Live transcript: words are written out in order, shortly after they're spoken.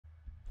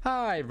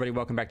Hi everybody,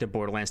 welcome back to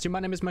Borderlands 2. My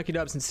name is Mikey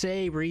Dubs, and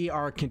today we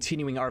are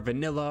continuing our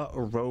vanilla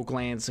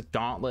Roguelands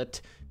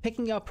Gauntlet,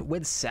 picking up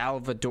with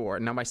Salvador.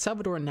 Now, my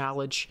Salvador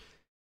knowledge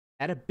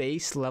at a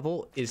base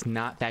level is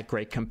not that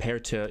great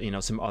compared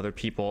to, some other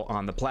people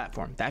on the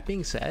platform. That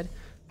being said,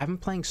 I've been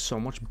playing so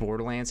much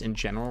Borderlands in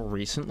general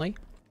recently,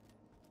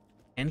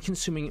 and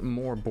consuming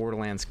more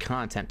Borderlands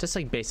content, just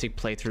like basic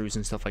playthroughs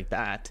and stuff like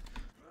that.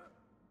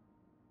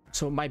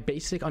 So my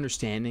basic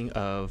understanding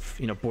of,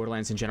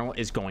 Borderlands in general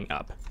is going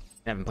up.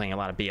 I've been playing a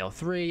lot of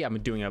BL3. I've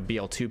been doing a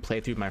BL2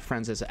 playthrough with my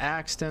friends as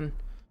Axton.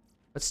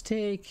 Let's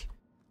take,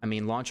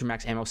 launcher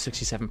max ammo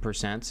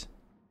 67%.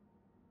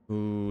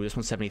 Ooh, this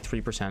one's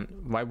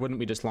 73%. Why wouldn't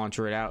we just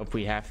launcher it out if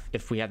we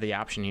have the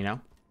option,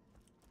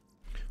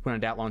 We're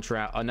gonna launcher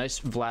out a nice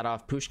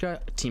Vladov Pushka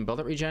team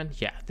bullet regen.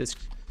 Yeah, this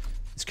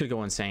could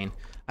go insane.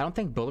 I don't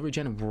think bullet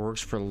regen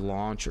works for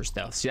launchers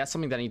though. See, that's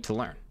something that I need to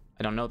learn.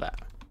 I don't know that.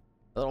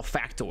 A little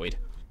factoid.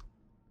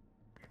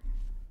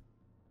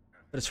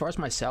 But as far as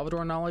my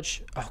Salvador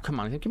knowledge, oh, come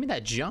on, give me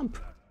that jump.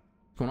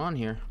 What's going on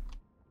here?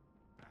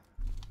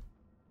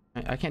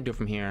 I can't do it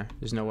from here.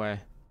 There's no way.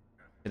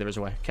 Yeah, there is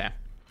a way. Okay.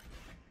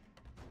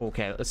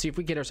 Okay, let's see if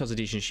we get ourselves a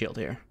decent shield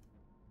here.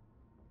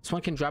 This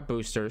one can drop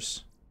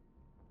boosters.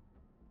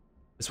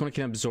 This one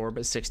can absorb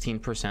at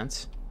 16%.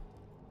 This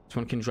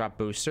one can drop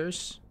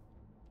boosters.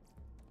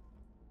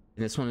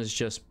 And this one is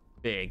just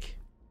big.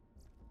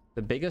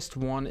 The biggest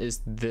one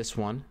is this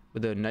one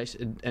with a nice,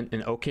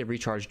 an okay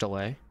recharge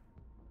delay.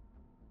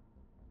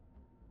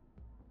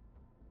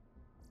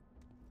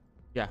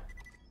 Yeah,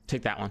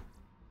 take that one.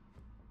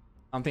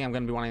 I don't think I'm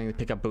going to be wanting to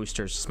pick up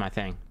boosters. It's my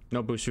thing.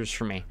 No boosters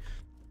for me.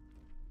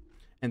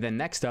 And then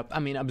next up,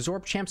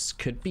 absorb champs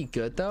could be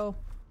good though.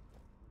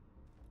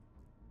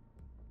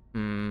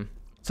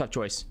 Tough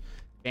choice.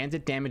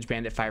 Bandit damage,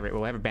 bandit fire rate.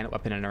 We'll have a bandit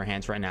weapon in our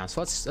hands right now. So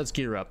let's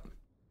gear up.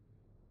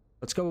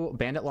 Let's go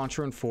bandit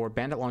launcher in 4,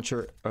 bandit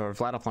launcher or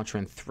Vladov launcher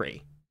in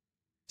 3.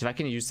 So if I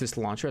can use this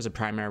launcher as a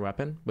primary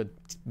weapon with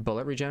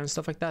bullet regen and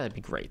stuff like that, that'd be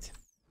great.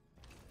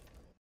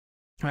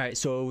 All right,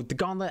 so the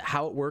gauntlet,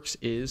 how it works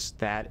is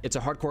that it's a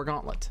hardcore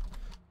gauntlet.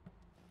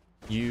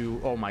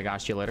 Oh my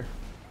gosh, see you later.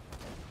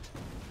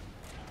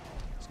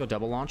 Let's go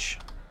double launch.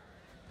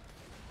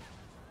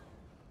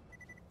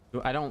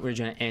 I don't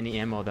regen any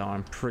ammo though,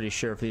 I'm pretty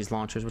sure, for these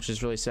launchers, which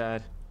is really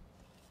sad.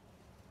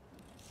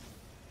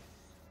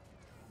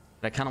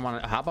 But I kind of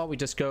want to, how about we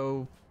just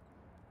go,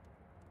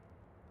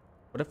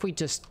 what if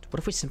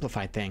we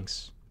simplified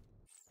things?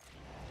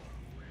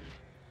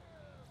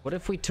 What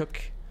if we took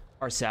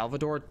our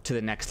Salvador to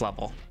the next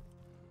level,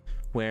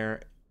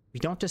 where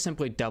we don't just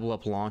simply double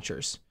up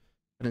launchers,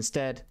 but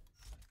instead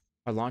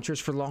our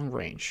launchers for long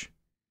range,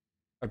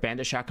 our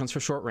bandit shotguns for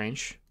short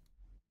range,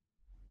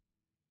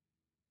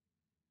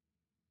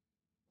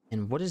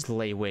 and what is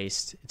lay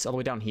waste? It's all the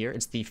way down here.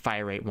 It's the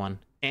fire rate one,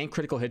 and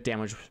critical hit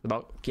damage.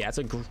 Yeah, it's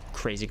a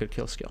crazy good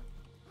kill skill.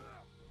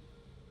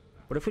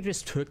 What if we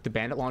just took the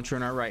bandit launcher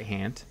in our right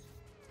hand?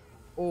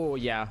 Oh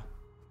yeah,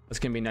 that's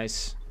gonna be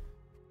nice.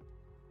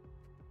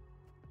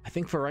 I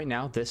think for right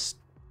now, this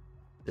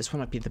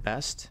one might be the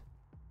best.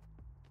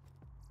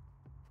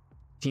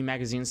 Team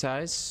magazine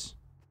size,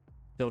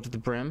 filled to the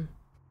brim.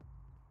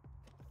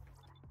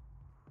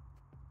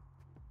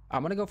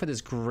 I'm gonna go for this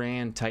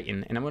Grand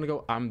Titan, and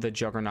I'm the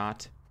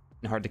Juggernaut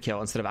and hard to kill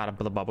instead of out of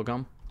the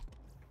bubblegum.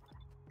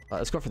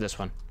 Let's go for this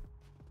one.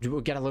 We'll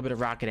get a little bit of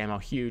rocket ammo.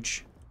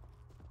 Huge.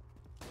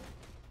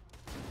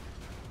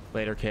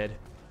 Later, kid.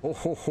 Oh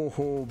ho ho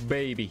ho,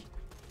 baby.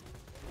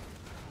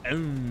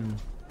 Boom.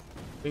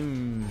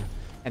 Boom.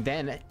 And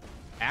then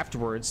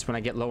afterwards, when I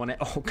get low on it,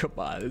 oh come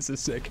on, this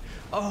is sick.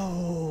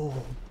 Oh,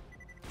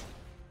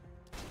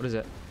 what is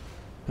it?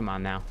 Come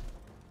on now.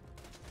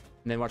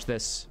 And then watch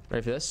this.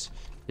 Ready for this?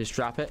 Just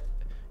drop it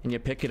and you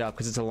pick it up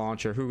because it's a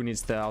launcher. Who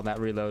needs all that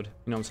reload?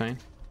 You know what I'm saying?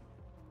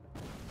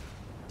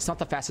 It's not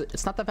the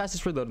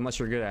fastest reload unless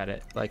you're good at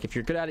it. Like if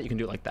you're good at it, you can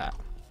do it like that.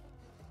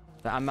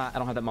 But I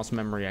don't have that muscle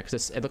memory yet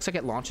because it looks like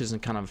it launches in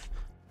kind of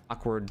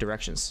awkward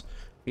directions.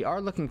 We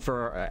are looking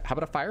for, how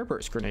about a fire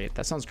burst grenade?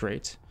 That sounds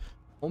great.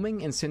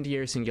 Homing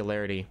incendiary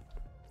singularity.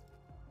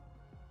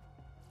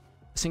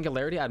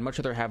 Singularity, I'd much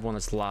rather have one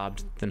that's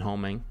lobbed than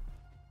homing.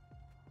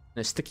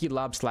 And a sticky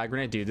lob slag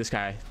grenade, dude, this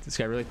guy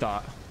really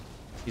thought.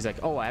 He's like,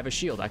 oh, I have a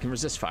shield, I can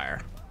resist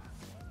fire.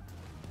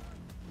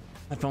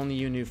 If only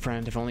you knew,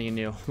 friend, if only you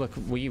knew. Look,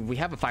 we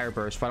have a fire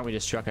burst, why don't we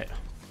just chuck it?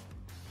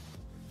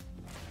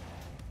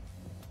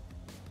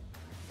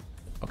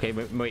 Okay,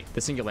 wait,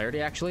 the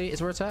singularity actually is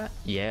where it's at?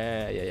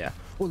 Yeah.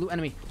 Oh, loot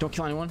enemy. Don't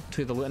kill anyone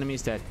until the loot enemy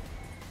is dead.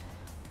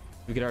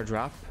 We get our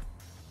drop?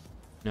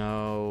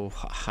 No,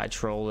 I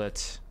trolled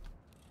it.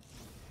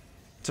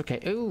 It's okay.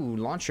 Ooh,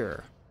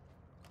 launcher.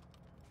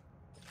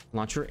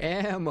 Launcher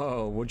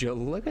ammo. Would you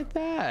look at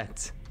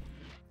that?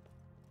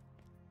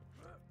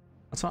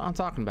 That's what I'm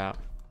talking about.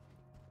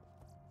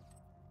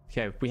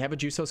 Okay, we have a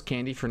Jusos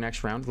candy for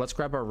next round. Let's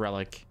grab our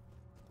relic.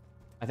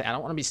 I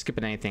don't want to be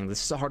skipping anything.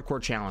 This is a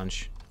hardcore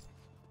challenge.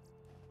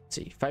 Let's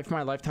see, fight for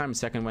my lifetime,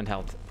 second wind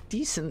health.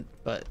 Decent,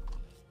 but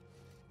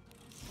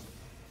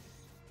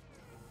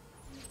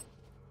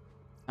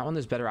Not when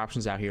there's better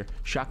options out here.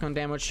 Shotgun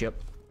damage, yep.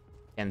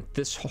 And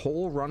this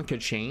whole run could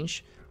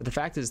change. But the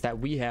fact is that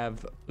we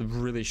have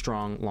really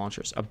strong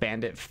launchers. A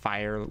bandit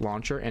fire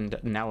launcher, and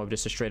now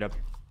just a straight up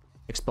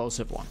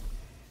explosive one.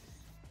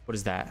 What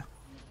is that?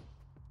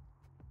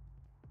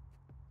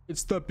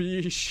 It's the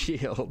bee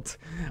shield.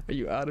 Are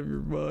you out of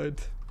your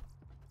mind?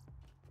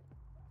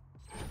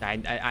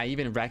 I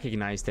even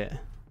recognized it.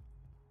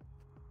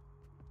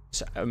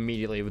 So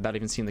immediately without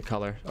even seeing the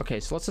color. Okay,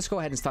 so let's just go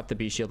ahead and stop the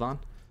bee shield on.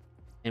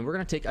 And we're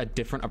going to take a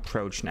different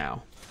approach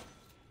now.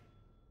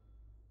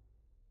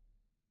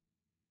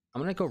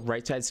 I'm going to go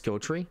right side skill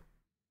tree.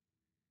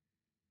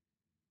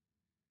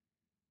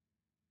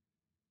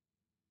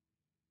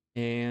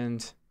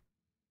 And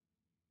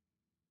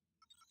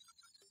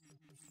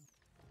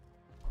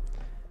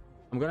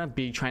I'm going to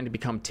be trying to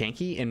become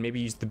tanky and maybe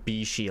use the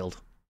bee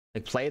shield.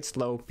 Like, play it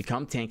slow,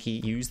 become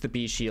tanky, use the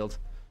bee shield,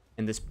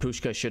 and this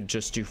Pushka should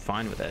just do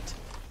fine with it.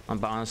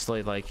 But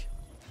honestly, like,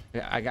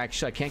 I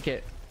can't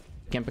get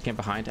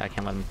behind. I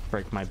can't let him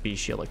break my bee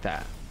shield like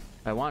that.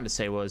 What I wanted to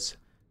say was,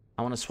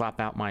 I want to swap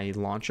out my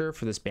launcher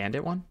for this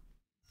bandit one.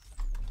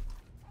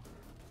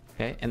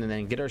 Okay, and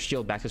then get our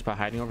shield back just by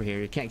hiding over here.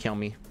 You can't kill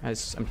me. I'm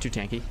too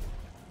tanky.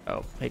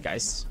 Oh, hey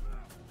guys.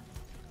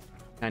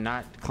 Can I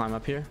not climb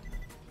up here?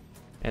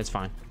 Yeah, it's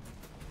fine.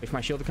 Wait for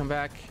my shield to come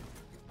back.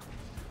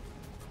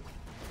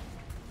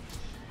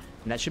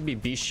 And that should be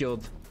bee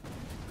shield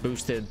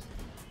boosted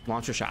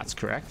launcher shots,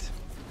 correct?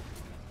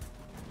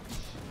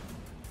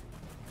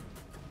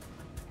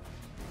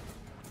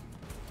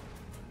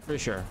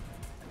 Pretty sure.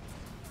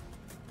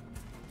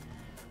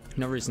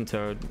 No reason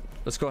to.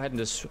 Let's go ahead and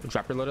just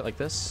drop reload it like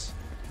this.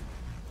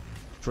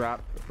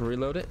 Drop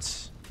reload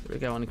it. There we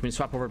go. And can we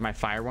swap over to my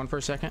fire one for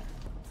a second?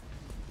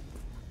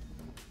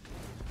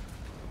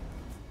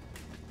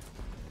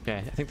 Okay,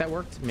 I think that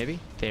worked. Maybe.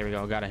 There we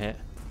go. Got a hit.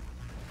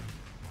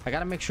 I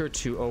gotta make sure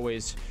to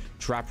always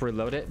drop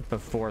reload it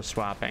before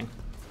swapping.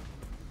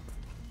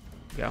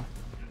 Go.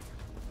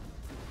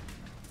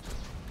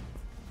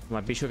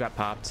 My bee shield got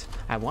popped.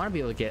 I want to be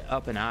able to get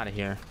up and out of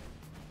here.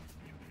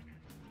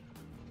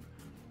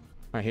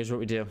 All right, here's what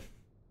we do.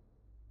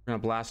 We're gonna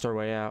blast our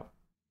way out.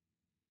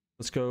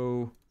 Let's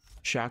go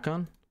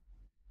shotgun.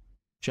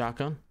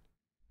 Shotgun.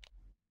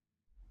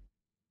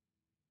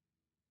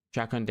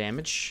 Shotgun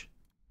damage.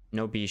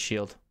 No bee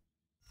shield.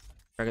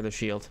 Regular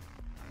shield.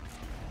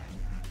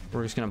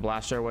 We're just gonna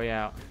blast our way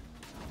out.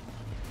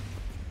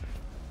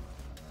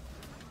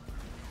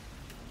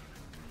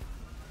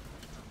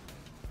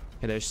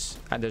 Okay, there's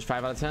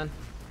 5 out of 10.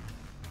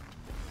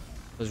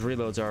 Those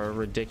reloads are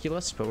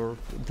ridiculous, but we're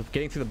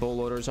getting through the bull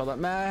loader is all that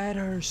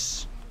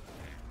matters.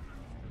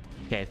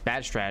 Okay,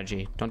 bad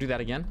strategy. Don't do that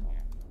again.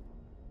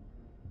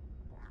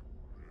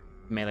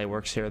 Melee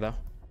works here though.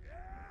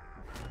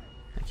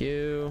 Thank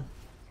you.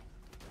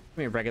 Give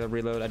me a regular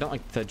reload. I don't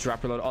like the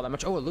drop reload all that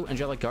much. Oh, a loot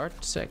angelic guard.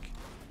 Sick.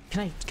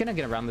 Can I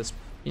get around this?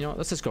 You know what?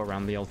 Let's just go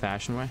around the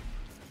old-fashioned way.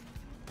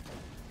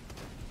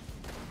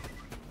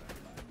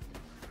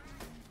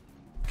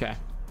 Okay,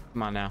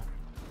 come on now.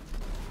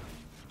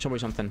 Show me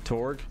something.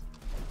 Torg.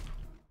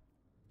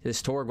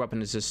 This Torg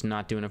weapon is just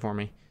not doing it for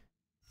me.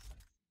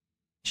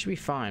 Should be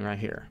fine right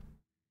here.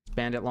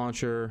 Bandit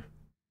launcher.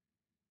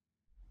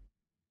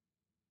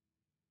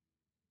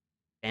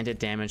 Bandit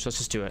damage. Let's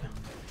just do it.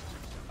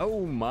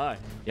 Oh my.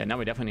 Yeah, now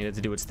we definitely needed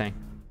to do its thing.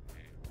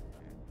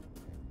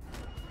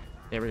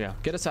 There we go.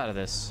 Get us out of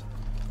this.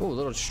 Oh, a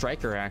little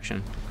striker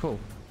action. Cool.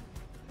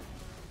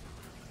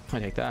 I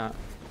take that.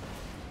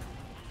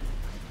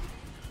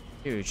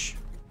 Huge.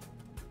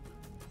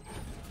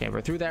 Okay, we're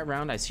through that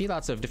round. I see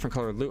lots of different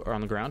colored loot on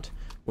the ground.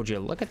 Would you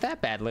look at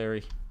that, Bad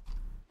Larry?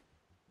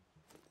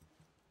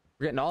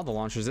 We're getting all the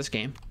launchers this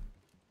game.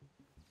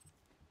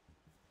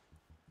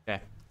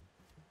 Okay.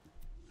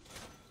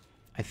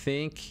 I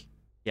think,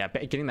 yeah,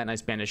 getting that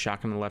nice bandit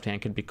shotgun in the left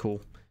hand could be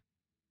cool.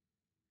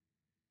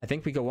 I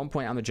think we go 1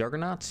 point on the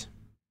Juggernaut.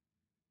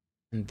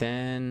 And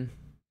then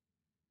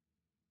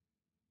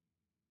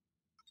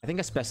I think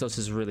Asbestos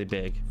is really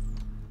big.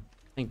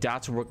 I think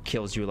dots are what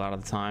kills you a lot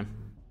of the time.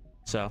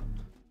 So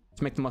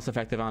let's make the most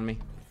effective on me.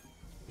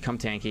 Become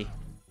tanky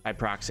by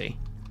proxy.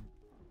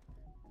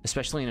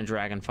 Especially in a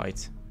dragon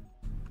fight.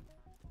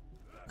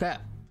 Okay.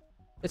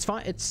 It's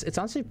fun. It's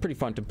honestly pretty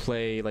fun to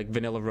play like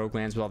vanilla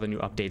Roguelands with all the new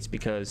updates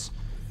because,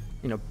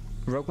 you know,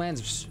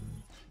 Roguelands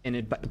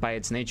by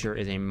its nature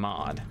is a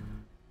mod.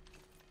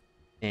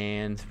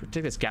 And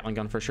take this Gatling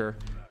gun for sure.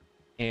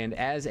 And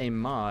as a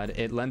mod,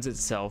 it lends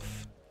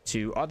itself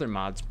to other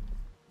mods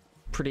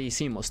pretty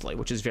seamlessly,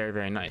 which is very,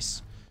 very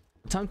nice.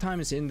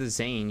 Sometimes in the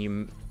Zane,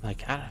 you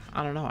like,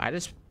 I don't know. I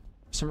just, for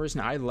some reason,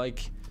 I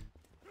like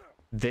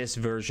this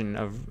version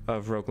of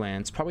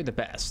Roguelands probably the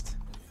best.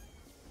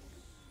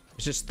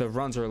 It's just the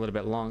runs are a little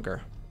bit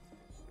longer.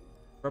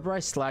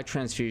 Rubberized slag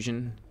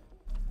transfusion.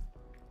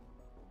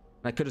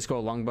 I could just go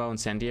longbow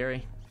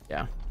incendiary.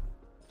 Yeah.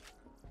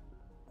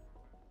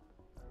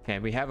 Okay,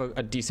 we have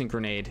a decent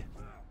grenade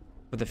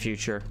for the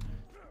future.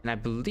 And I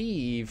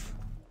believe,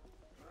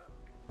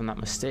 if I'm not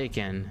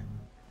mistaken,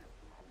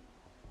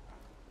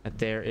 that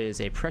there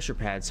is a pressure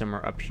pad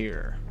somewhere up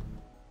here.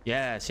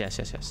 Yes, yes,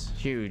 yes, yes.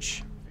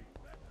 Huge.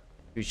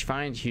 Huge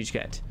find, huge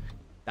get.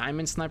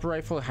 Diamond sniper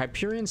rifle.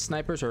 Hyperion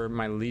snipers are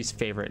my least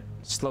favorite.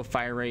 Slow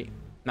fire rate,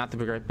 not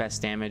the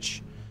best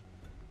damage.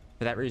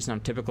 For that reason, I'm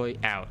typically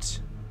out.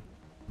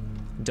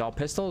 Dull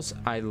pistols,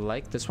 I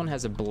like. This one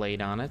has a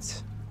blade on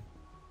it.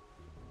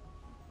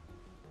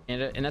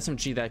 And an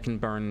SMG that can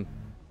burn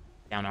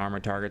down armor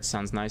targets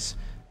sounds nice.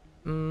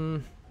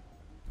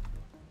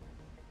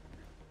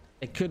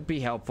 It could be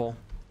helpful.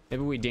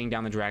 Maybe we ding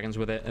down the dragons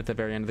with it at the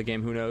very end of the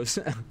game. Who knows?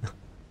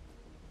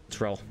 Let's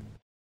roll.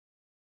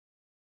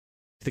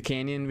 To the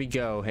canyon we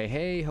go. Hey,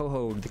 hey, ho,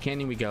 ho. To the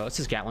canyon we go. Let's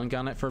just Gatling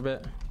gun it for a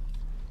bit.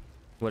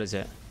 What is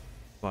it?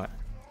 What?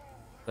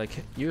 Like,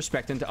 you're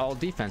expectant to all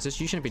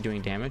defenses. You shouldn't be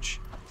doing damage.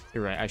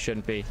 You're right. I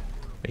shouldn't be.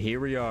 But here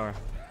we are.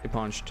 Get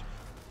punched.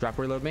 Drop,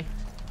 reload me.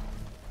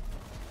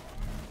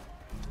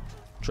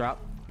 Drop.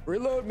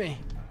 Reload me.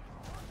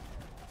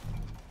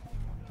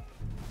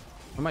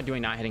 What am I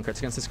doing not hitting crits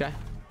against this guy,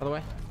 by the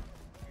way?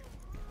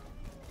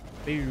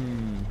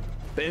 Boom.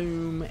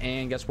 Boom.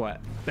 And guess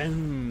what?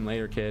 Boom.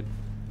 Later, kid.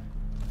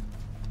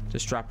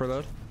 Just drop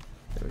reload.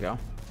 There we go.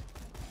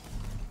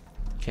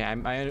 Okay,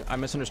 I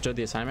misunderstood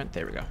the assignment.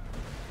 There we go.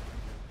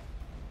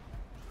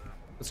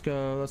 Let's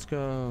go. Let's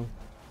go.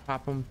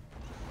 Pop him.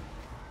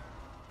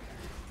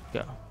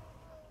 Go.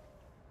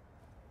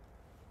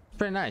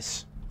 Pretty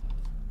nice.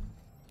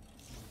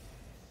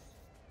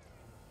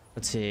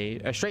 Let's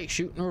see. A straight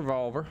shooting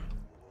revolver.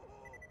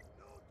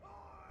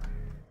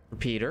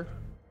 Repeater.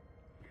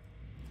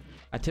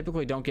 I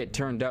typically don't get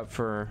turned up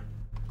for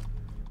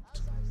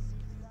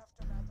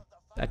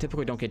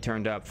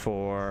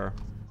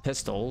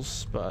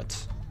pistols,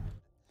 but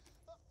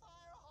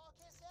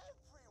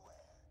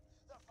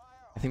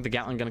I think the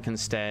Gatling gun can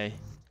stay.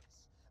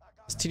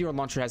 This TDR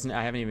launcher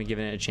I haven't even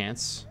given it a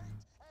chance.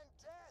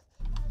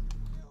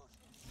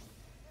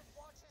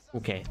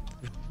 Okay,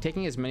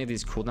 taking as many of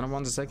these cooldown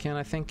ones as I can,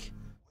 I think.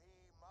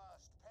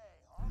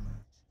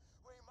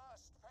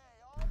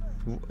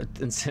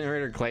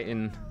 Incinerator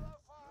Clayton.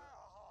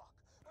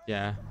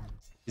 Yeah.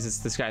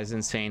 This guy's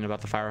insane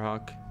about the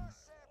Firehawk.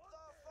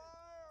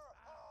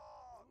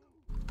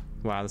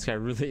 Wow, this guy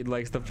really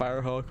likes the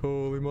Firehawk.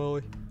 Holy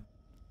moly.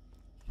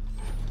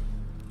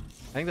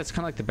 I think that's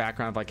kind of like the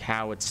background of like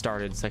how it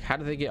started. It's like, how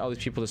did they get all these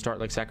people to start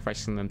like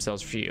sacrificing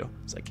themselves for you?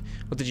 It's like,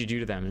 what did you do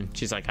to them? And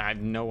she's like, I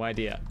have no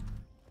idea.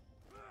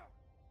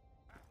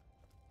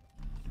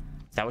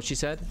 Is that what she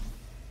said?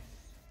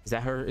 Is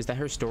that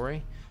her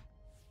story?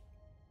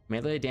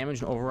 Melee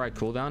damage and override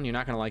cooldown. You're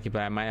not gonna like it,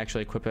 but I might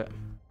actually equip it.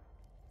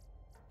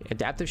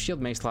 Adaptive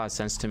shield makes a lot of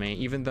sense to me,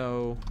 even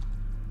though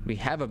we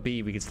have a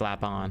B we could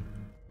slap on,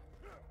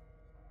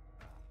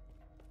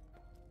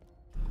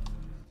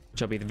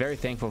 which I'll be very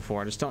thankful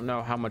for. I just don't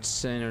know how much it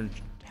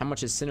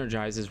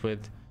synergizes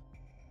with.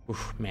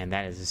 Oof, man,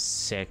 that is a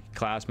sick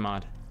class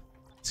mod.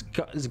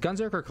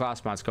 Gunzerker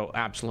class mods go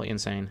absolutely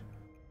insane.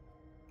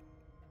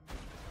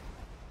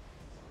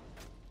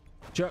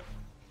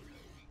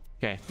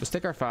 Okay, let's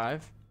take our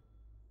 5.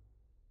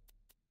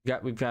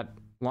 We've got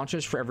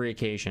launchers for every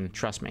occasion.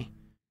 Trust me.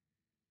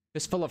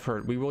 Fistful of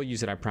Hurt. We will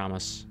use it, I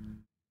promise.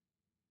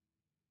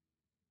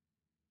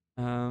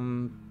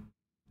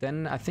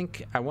 Then I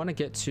think I want to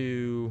get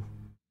to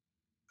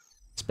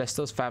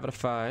Asbestos 5 out of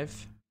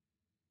 5.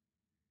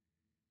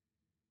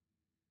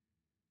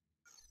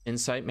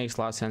 Insight makes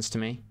a lot of sense to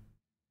me.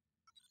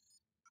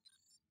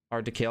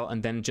 Hard to kill,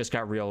 and then just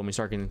got real when we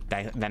start getting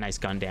that nice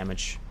gun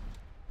damage.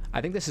 I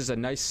think this is a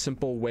nice,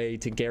 simple way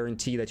to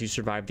guarantee that you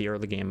survive the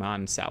early game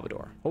on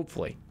Salvador.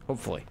 Hopefully.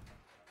 Hopefully.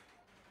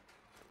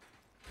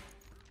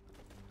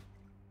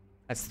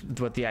 That's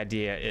what the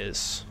idea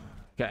is.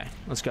 Okay,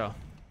 let's go.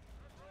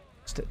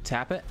 Let's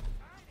tap it.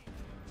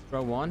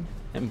 Throw one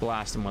and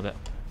blast him with it.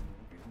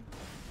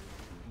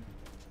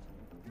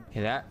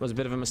 Okay, that was a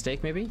bit of a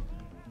mistake, maybe.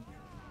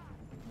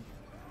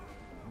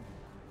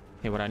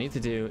 Okay, what I need to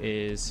do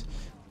is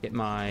get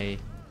my...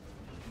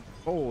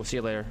 Oh, see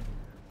you later.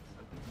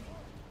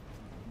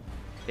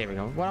 There we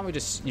go. Why don't we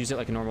just use it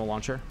like a normal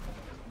launcher?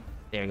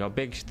 There we go.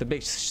 The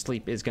big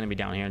sleep is going to be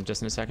down here in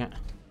just in a second.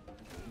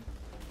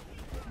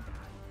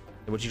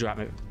 Would you drop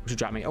me? Would you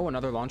drop me? Oh,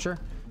 another launcher?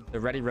 The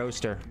Ready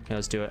Roaster. Okay,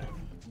 let's do it.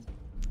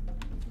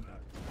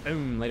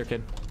 Boom. Later,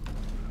 kid.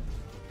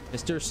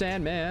 Mr.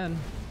 Sandman.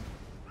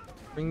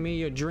 Bring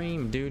me a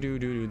dream.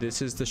 Do.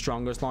 This is the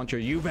strongest launcher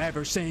you've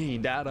ever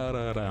seen. Da.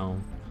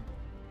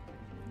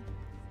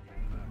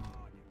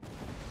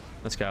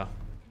 Let's go.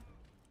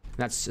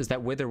 Is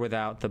that with or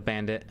without the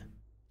bandit?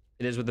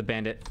 It is with the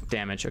bandit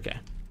damage. Okay.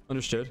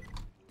 Understood.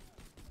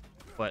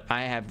 But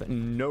I have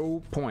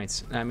no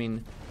points. I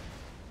mean,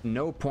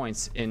 no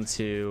points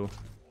into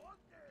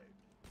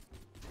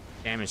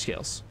damage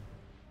skills.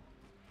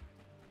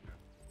 You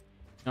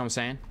know what I'm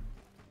saying?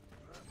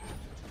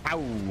 Ow!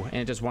 And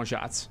it just one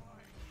shots.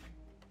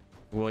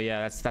 Well,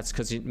 yeah, that's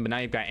because now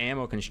you've got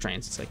ammo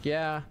constraints. It's like,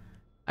 yeah,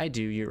 I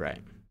do. You're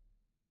right.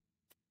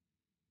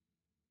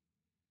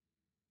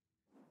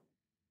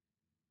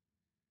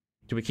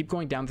 Do we keep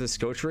going down to the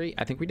Scotchery?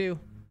 I think we do.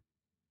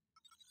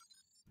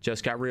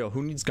 just got real.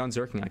 Who needs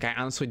Gunzerking? Like, I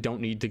honestly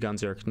don't need the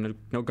Gunzerk.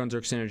 No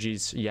Gunzerk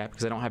synergies yet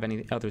because I don't have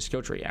any other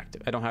skill tree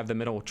active. I don't have the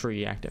middle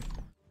tree active.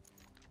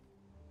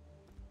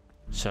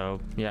 So,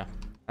 yeah.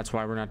 That's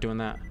why we're not doing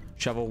that.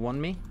 Shovel 1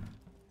 me.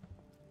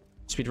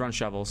 Speedrun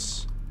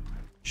shovels.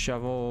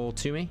 Shovel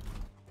 2 me.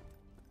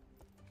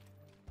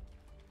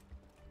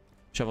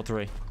 Shovel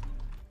 3.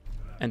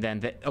 And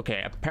then,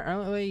 okay,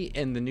 apparently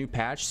in the new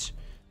patch,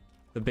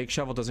 the big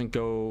shovel doesn't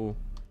go...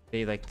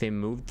 They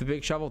moved the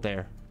big shovel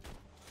there.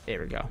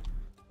 There we go.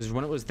 Because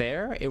when it was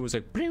there, it was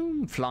like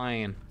boom,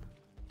 flying.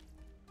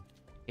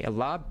 Yeah, a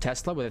lob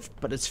Tesla with it,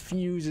 but its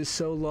fuse is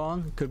so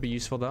long. Could be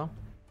useful though.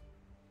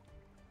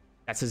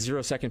 That's a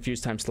 0-second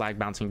fuse time slag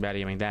bouncing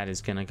Betty. I mean, that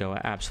is gonna go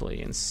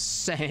absolutely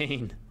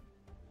insane.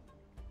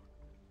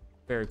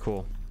 Very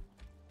cool.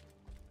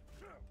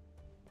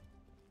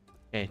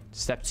 Okay,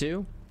 step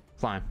 2,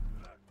 climb.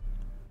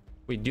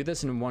 We do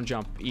this in one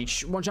jump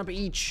each. One jump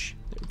each.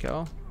 There we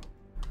go.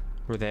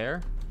 We're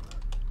there.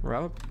 We're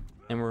up.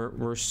 And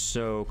we're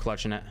so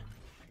clutching it.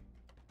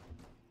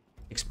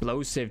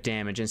 Explosive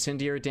damage,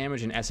 incendiary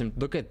damage, and SM.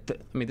 Look at the,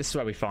 I mean, this is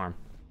why we farm.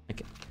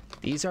 Like,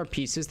 these are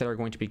pieces that are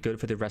going to be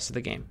good for the rest of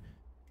the game.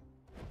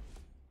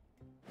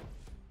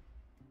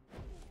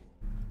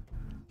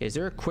 Is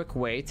there a quick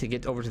way to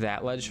get over to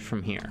that ledge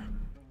from here?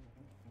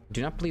 I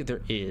do not believe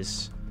there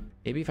is.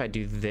 Maybe if I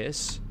do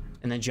this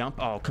and then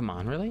jump. Oh, come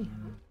on, really?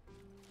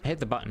 I hit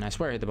the button. I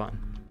swear I hit the button.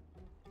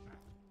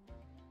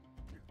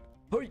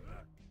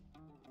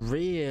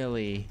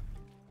 Really?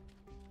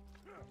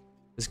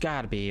 There's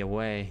gotta be a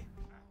way.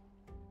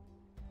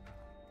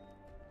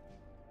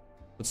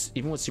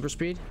 Even with super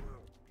speed?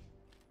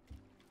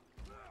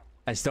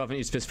 I still haven't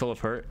used Fistful of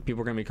Hurt.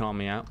 People are gonna be calling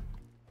me out.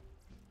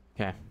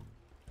 Okay.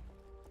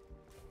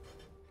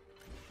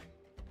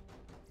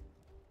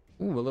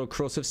 Ooh, a little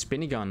corrosive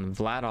spinny gun.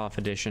 Vladov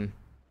edition.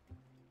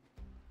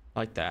 I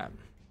like that.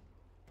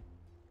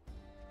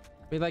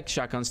 We like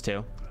shotguns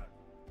too.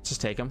 Let's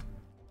just take them.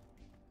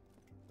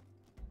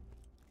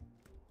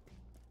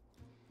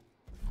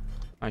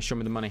 Alright, show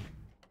me the money.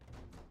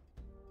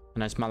 A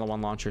nice Model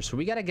 1 launcher. So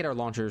we gotta get our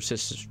launcher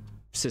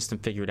system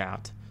figured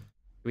out.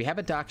 We have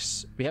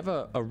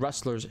a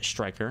Rustler's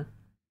Striker.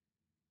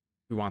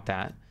 We want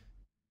that.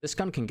 This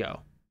gun can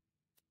go.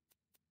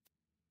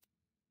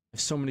 I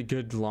have so many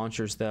good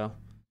launchers though.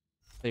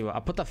 Tell you what,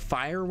 I'll put the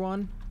fire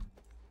one.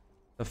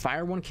 The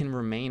fire one can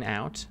remain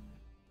out.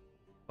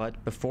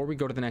 But before we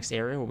go to the next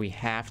area, we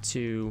have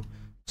to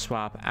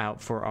swap out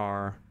for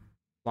our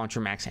launcher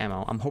max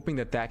ammo. I'm hoping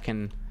that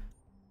can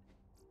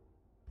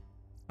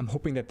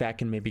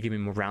maybe give me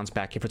more rounds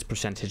back if it's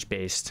percentage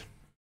based.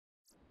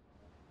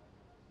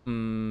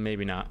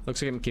 Maybe not.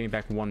 Looks like it can give me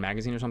back 1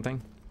 magazine or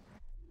something.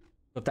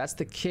 If that's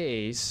the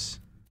case,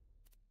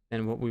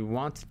 then what we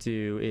want to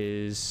do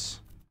is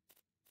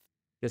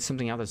get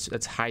something out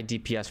that's high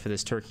DPS for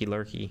this turkey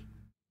lurkey.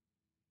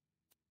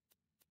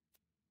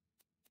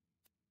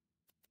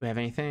 Do we have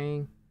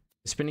anything?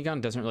 The spinning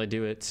gun doesn't really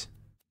do it.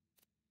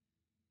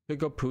 Could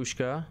go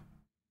Pushka.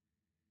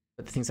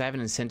 But the things I have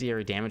an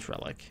incendiary damage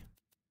relic.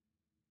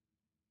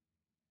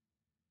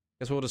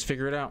 Guess we'll just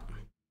figure it out.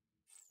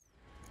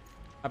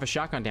 I have a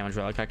shotgun damage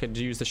relic. I could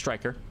use the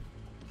striker.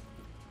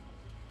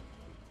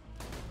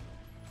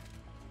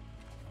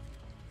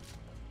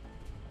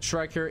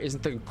 Striker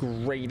isn't the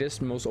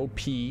greatest, most OP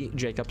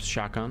Jacob's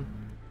shotgun.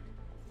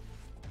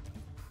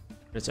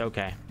 But it's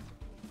okay.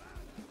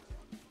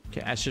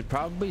 Okay, I should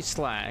probably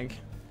slag.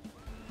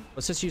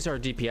 Let's just use our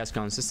DPS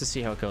guns just to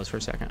see how it goes for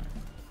a second.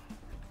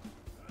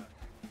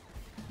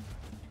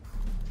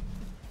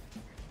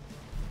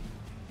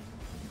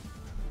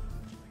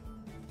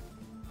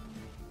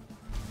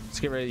 Let's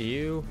get rid of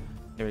you.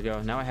 There we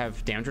go. Now I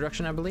have damage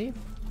reduction, I believe.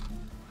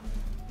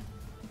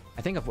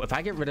 I think if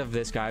I get rid of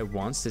this guy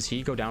once, does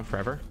he go down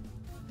forever?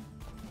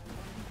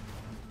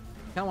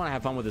 I kind of want to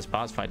have fun with this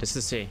boss fight just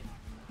to see.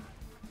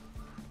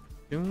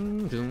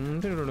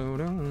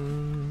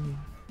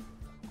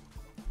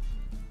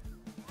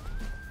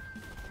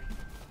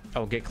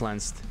 Oh, get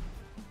cleansed.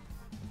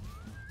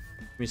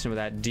 Give me some of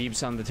that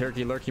deeps on the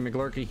turkey lurky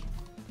McLurky.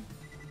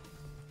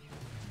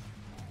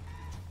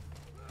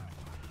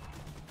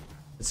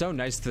 It's so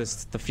nice,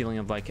 the feeling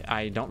of like,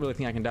 I don't really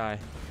think I can die.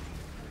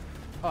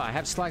 Oh, I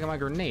have slag on my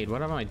grenade.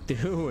 What am I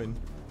doing?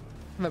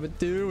 What am I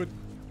doing?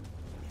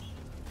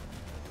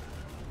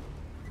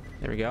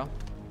 There we go.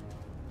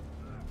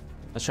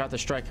 Let's try out the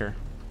striker.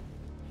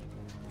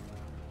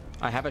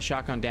 I have a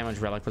shotgun damage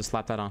relic. Let's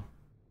slap that on.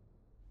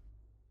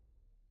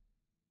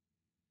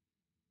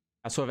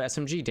 I also have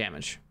SMG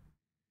damage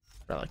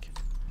relic.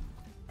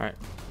 All right.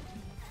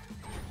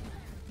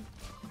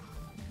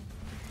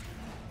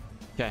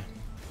 Okay.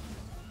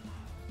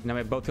 Now we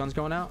have both guns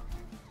going out.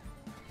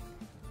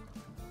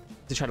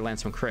 Let's try to land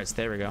some crits.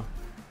 There we go.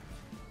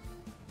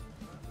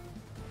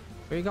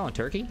 Where are you going,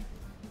 turkey?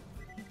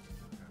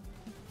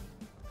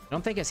 I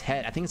don't think his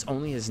head. I think it's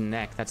only his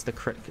neck. That's the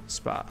crit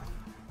spot.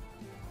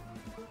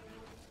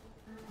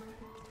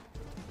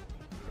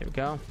 There we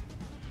go.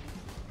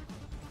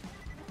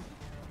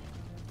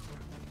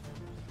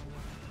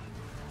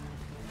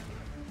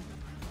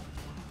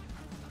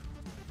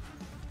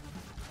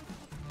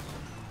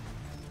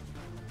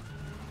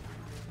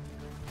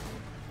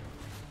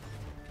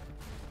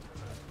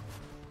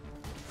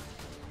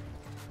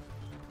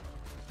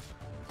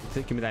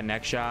 Give me that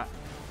neck shot.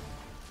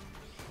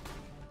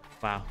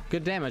 Wow,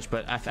 good damage,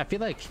 but I feel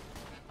like,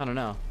 I don't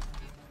know.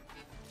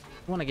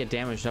 I want to get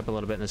damaged up a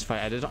little bit in this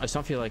fight. I just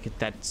don't feel like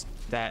that's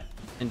that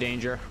in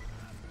danger.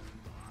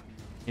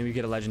 And we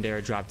get a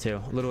legendary drop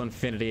too. A little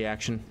infinity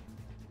action.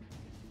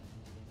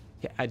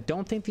 Yeah, I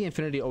don't think the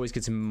infinity always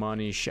gets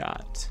money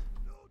shot.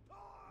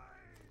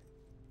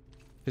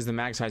 Because the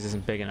mag size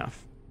isn't big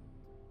enough.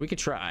 We could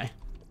try.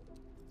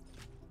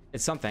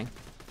 It's something.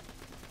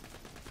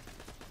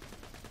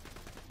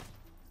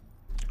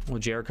 Well,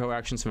 Jericho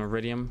action, some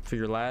iridium for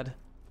your lad.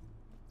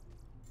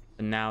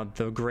 And now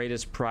the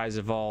greatest prize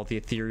of all, the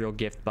ethereal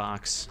gift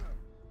box.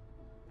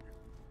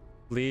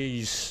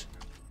 Please.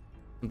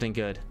 Something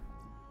good.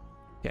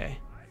 Okay.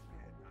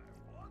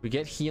 We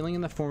get healing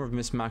in the form of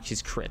Miss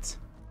Moxie's crit.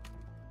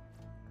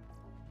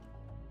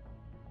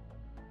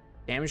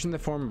 Damage in the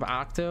form of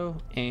Octo,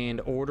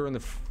 and order in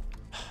the...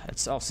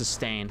 It's all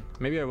sustain.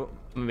 Maybe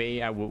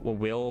I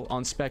will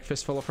unspec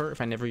Fistful of Hurt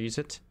if I never use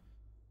it.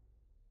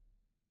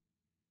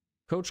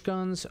 Coach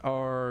guns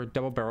are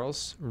double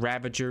barrels.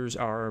 Ravagers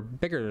are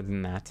bigger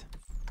than that.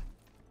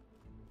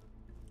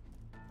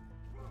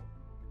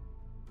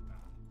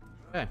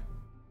 Okay.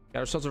 Got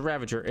ourselves a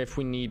Ravager if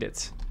we need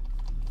it.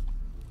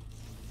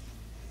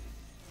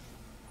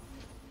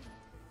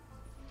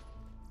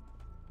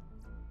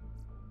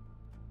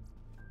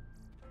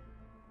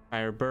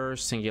 Fire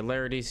burst,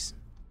 singularities,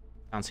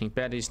 bouncing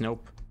betties,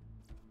 nope.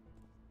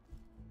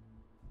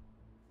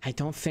 I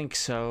don't think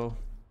so.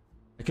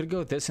 I could go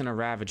with this and a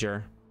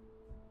Ravager.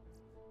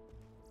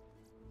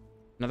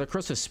 Another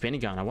corrosive spinning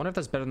gun. I wonder if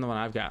that's better than the one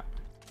I've got.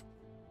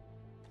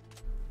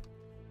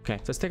 Okay,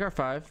 let's take our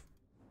 5.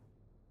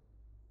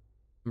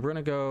 We're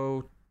gonna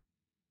go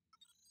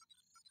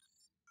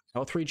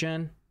health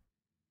regen,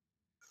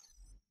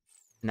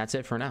 and that's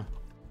it for now.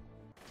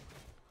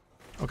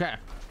 Okay.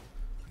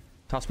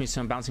 Toss me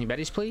some bouncing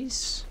betties,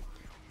 please.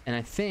 And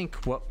I think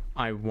what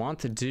I want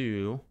to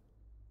do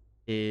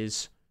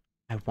is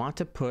I want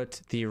to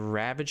put the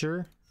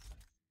Ravager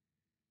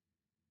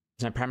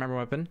as my primary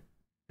weapon,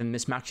 then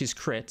Miss Moxie's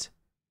crit,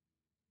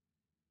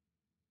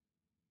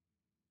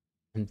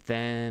 and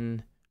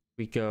then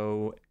we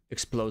go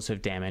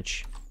explosive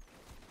damage.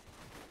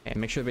 Okay,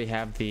 make sure we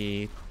have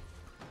the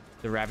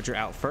Ravager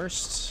out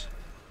first.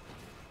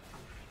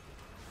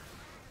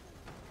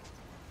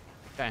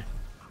 Okay.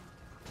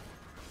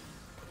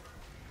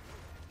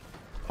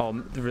 Oh,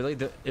 really?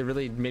 It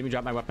really made me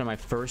drop my weapon on my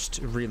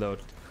first reload.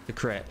 The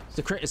crit.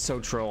 The crit is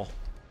so troll.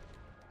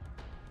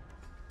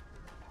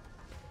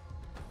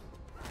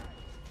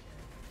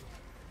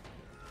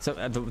 So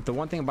the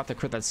one thing about the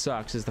crit that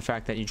sucks is the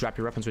fact that you drop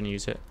your weapons when you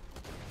use it.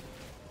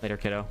 Later,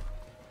 kiddo.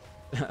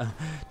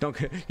 Don't.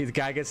 The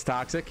guy gets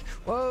toxic.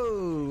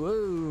 Whoa,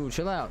 whoa!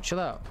 Chill out, chill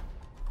out.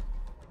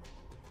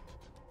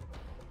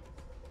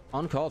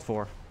 Uncalled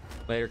for.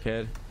 Later,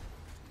 kid.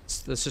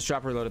 Let's just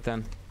drop reload it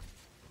then.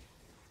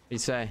 What do you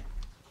say?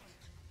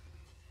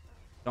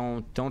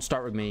 Don't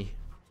start with me.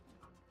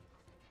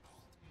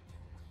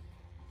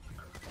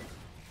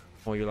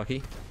 Oh, you're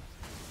lucky.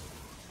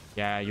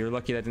 Yeah, you're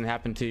lucky that didn't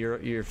happen to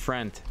your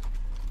friend.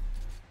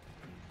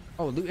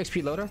 Oh, loot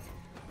XP loader.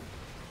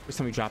 First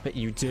time we drop it,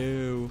 you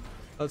do.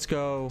 Let's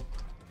go.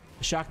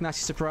 Shock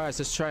Nazi surprise.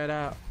 Let's try it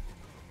out.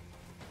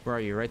 Where are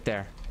you? Right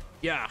there.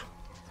 Yeah.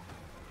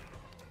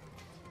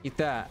 Eat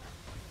that.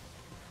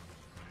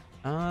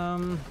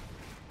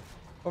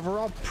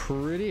 Overall,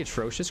 pretty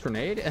atrocious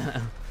grenade.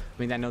 I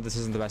mean, I know this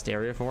isn't the best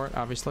area for it,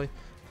 obviously.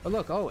 But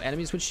look, oh,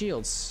 enemies with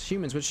shields.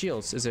 Humans with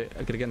shields. Is it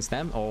good against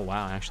them? Oh,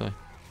 wow, actually.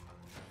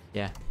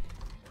 Yeah.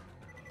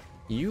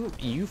 You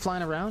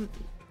flying around?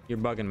 You're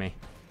bugging me.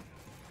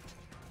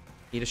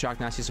 Eat a shock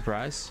nasty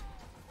surprise.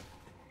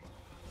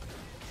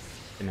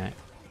 Good night.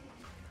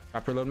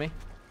 Drop reload me.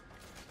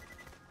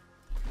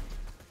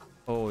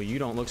 Oh, you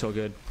don't look so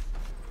good.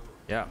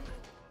 Yeah.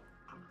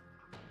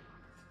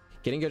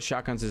 Getting good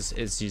shotguns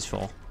is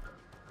useful.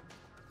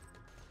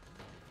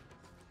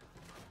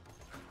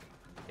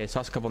 Okay,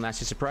 toss a couple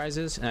nasty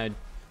surprises, and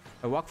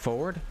I walk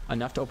forward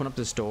enough to open up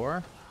this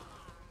door.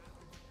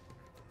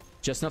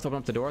 Just enough to open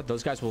up the door.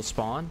 Those guys will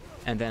spawn,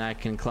 and then I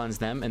can cleanse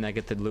them, and I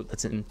get the loot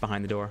that's in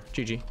behind the door.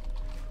 GG.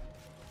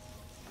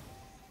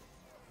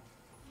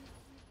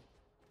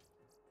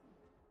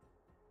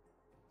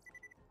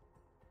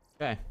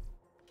 Okay.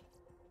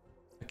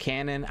 A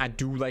cannon. I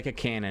do like a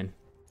cannon.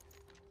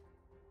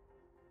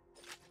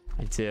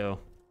 I do.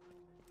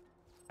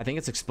 I think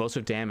it's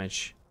explosive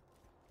damage,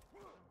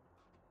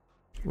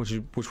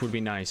 which would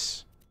be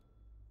nice.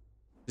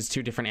 There's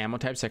 2 different ammo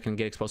types I can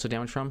get explosive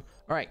damage from.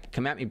 All right,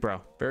 come at me,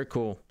 bro. Very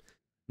cool.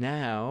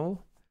 Now,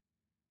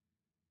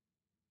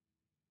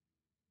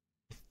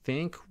 I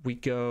think we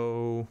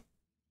go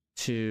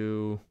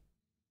to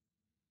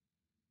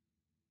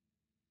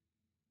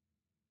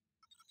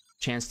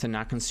chance to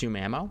not consume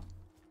ammo.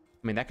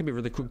 I mean, that could be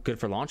really good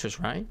for launchers,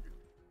 right?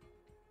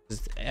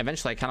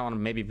 Eventually, I kind of want to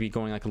maybe be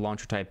going like a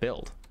launcher type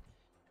build.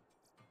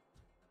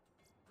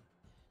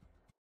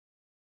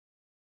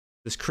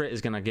 This crit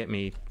is gonna get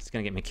me. It's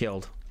gonna get me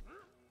killed.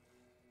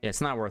 Yeah,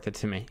 it's not worth it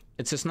to me.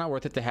 It's just not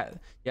worth it to have.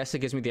 Yes, it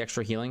gives me the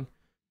extra healing.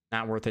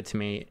 Not worth it to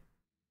me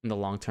in the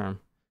long term.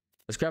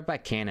 Let's grab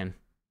back cannon.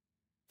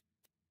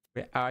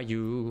 Where are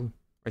you?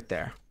 Right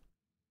there.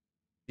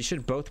 You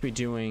should both be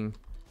doing,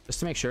 just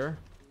to make sure.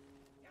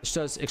 This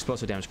does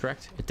explosive damage,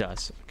 correct? It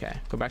does. Okay,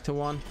 go back to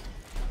 1.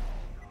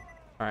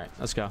 All right,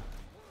 let's go.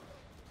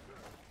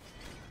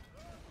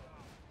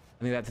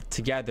 I think that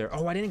together.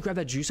 Oh, I didn't grab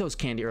that Jusos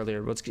candy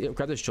earlier. Let's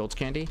grab this Jolts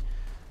candy.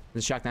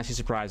 Let's shock nasty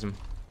surprise him.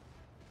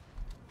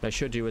 What I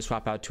should do is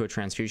swap out to a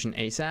transfusion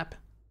ASAP.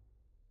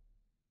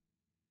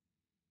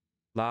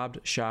 Lobbed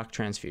shock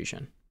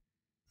transfusion.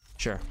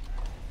 Sure.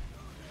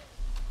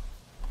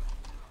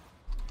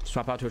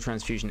 Swap out to a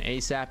transfusion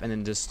ASAP and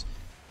then just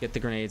get the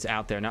grenades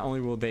out there. Not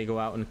only will they go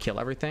out and kill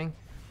everything,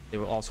 they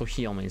will also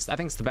heal me. I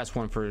think it's the best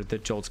one for the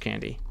Jolts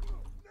candy.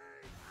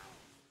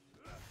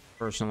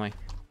 Personally.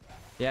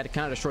 Yeah, it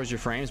kind of destroys your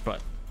frames,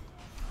 but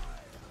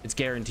it's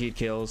guaranteed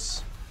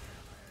kills.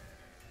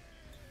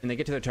 And they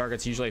get to their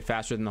targets usually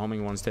faster than the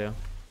homing ones do.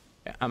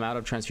 Yeah, I'm out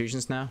of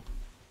transfusions now.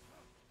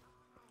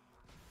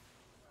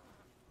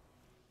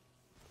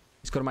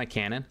 Let's go to my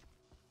cannon.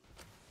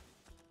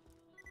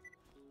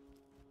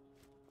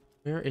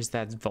 Where is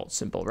that vault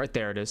symbol? Right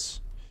there it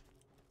is.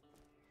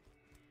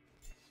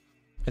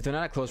 If they're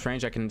not at close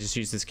range, I can just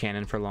use this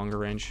cannon for longer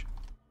range.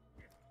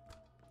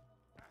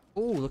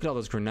 Oh, look at all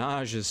those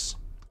grenages.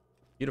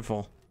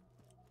 Beautiful.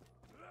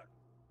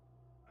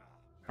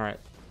 All right.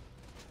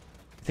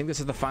 I think this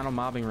is the final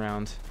mobbing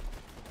round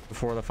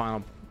before the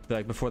final,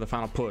 before the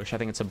final push. I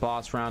think it's a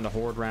boss round, a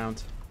horde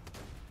round.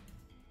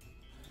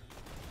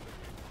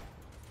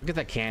 Look at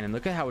that cannon.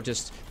 Look at how it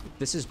just.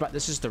 This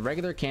is the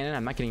regular cannon.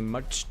 I'm not getting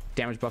much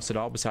damage buffs at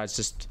all besides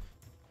just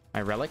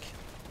my relic.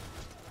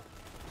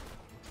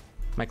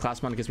 My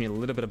class mod gives me a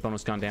little bit of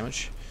bonus gun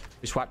damage.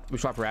 We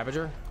swap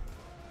Ravager.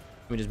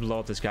 We just blow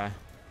up this guy.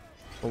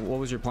 What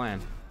was your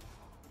plan?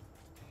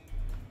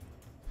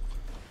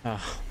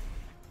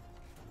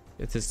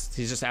 He's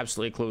just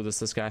absolutely clueless,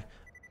 this guy.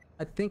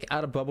 I think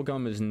out of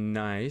bubblegum is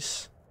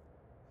nice.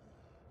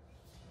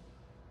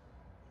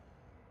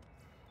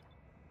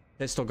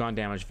 Pistol gun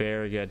damage,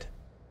 very good.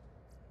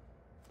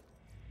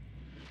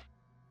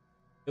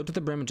 Built to the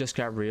brim and just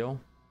got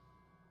real.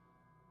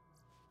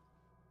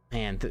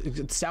 Man,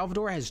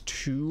 Salvador has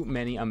too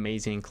many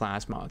amazing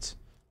class mods.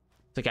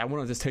 It's like I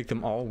want to just take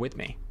them all with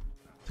me.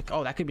 It's like,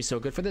 oh, that could be so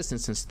good for this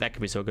instance. That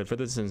could be so good for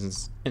this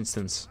instance. You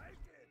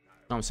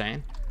know what I'm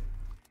saying?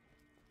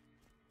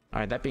 All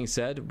right, that being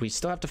said, we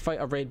still have to fight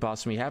a raid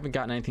boss, and we haven't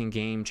gotten anything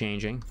game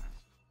changing.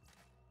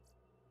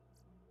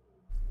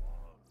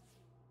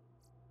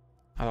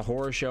 The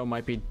horror show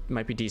might be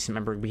decent.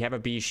 Remember, we have a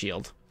B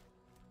shield,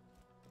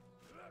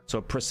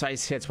 so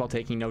precise hits while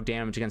taking no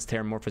damage against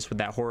Terramorphous with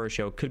that horror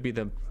show could be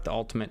the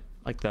ultimate,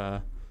 like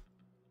the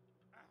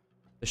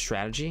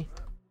strategy.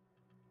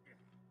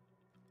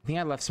 I think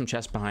I left some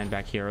chests behind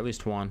back here, or at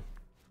least one.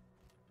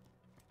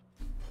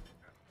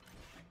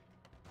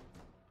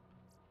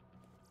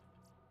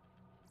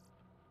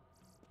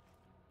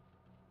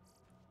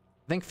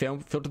 I think fill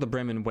to the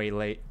brim and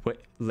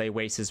lay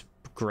waste is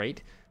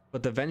great,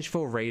 but the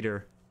Vengeful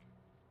Raider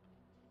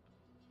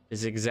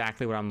is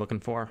exactly what I'm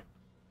looking for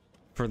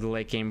the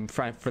late game,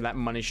 for that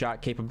money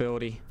shot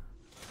capability.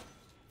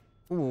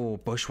 Ooh,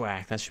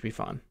 bushwhack, that should be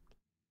fun.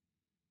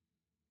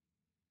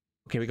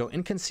 Okay, we go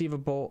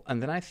Inconceivable,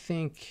 and then I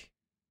think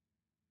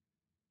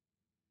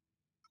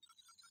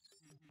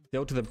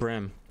fill to the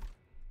brim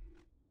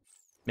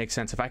makes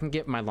sense. If I can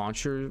get my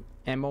launcher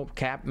ammo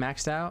cap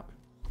maxed out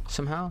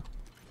somehow,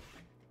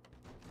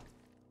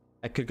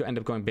 that could end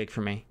up going big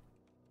for me.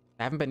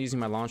 I haven't been using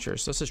my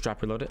launchers, so let's just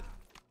drop reload it.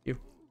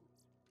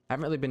 I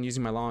haven't really been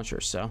using my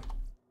launchers, so I've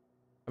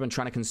been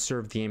trying to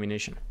conserve the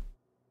ammunition.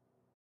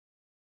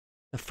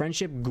 The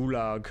Friendship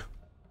Gulag.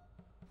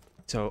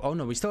 So, oh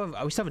no, we still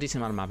have a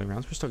decent amount of mobbing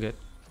rounds. We're still good.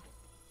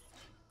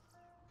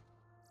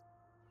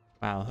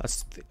 Wow,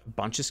 that's a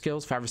bunch of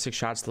skills. 5 or 6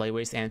 shots, lay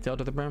waste, and fill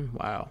to the brim.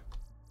 Wow.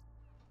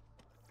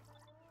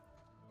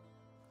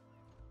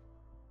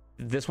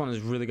 This one is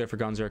really good for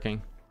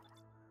gunzerking.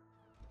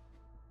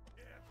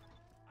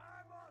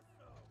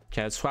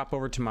 Okay, let's swap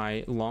over to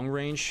my long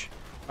range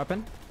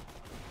weapon.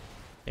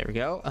 There we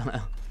go.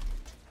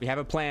 We have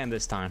a plan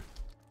this time.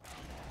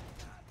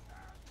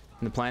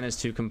 And the plan is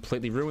to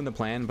completely ruin the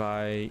plan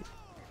by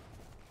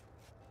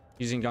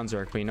using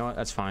gunzerk. But you know what?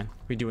 That's fine.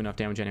 We do enough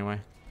damage anyway.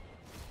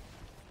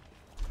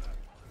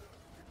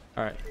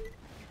 Alright.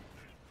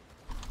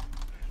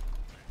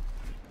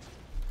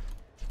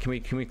 Can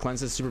we cleanse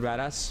this super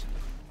badass?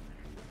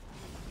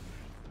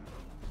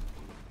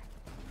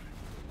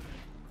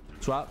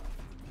 Swap.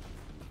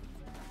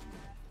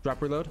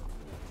 Drop reload.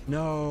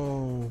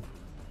 No.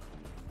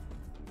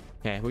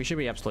 Okay, we should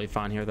be absolutely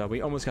fine here though.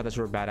 We almost got this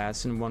super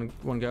badass in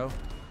one go.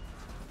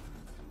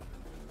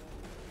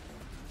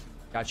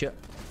 Gotcha.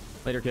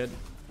 Later, kid.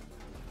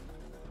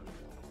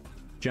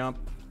 Jump.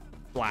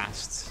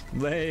 Blast.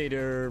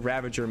 Later,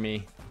 Ravager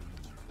me.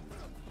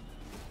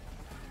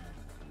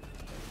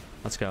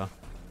 Let's go.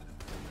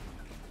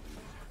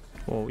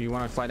 Oh, you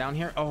want to fly down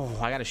here? Oh,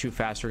 I gotta shoot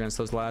faster against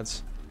those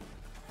lads.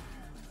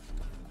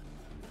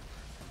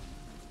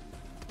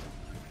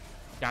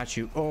 Got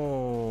you.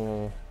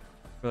 Oh,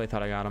 really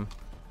thought I got him.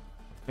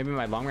 Maybe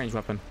my long range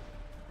weapon.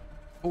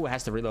 Oh, it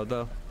has to reload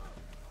though.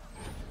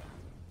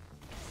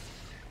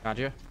 Got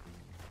you.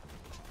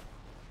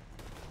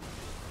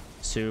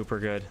 Super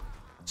good.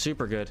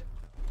 Super good.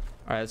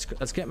 All right,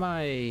 let's get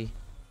my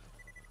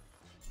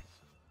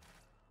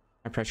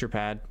pressure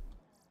pad.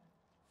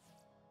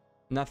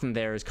 Nothing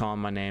there is calling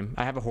my name.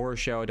 I have a horror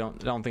show. I don't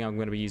think I'm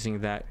going to be using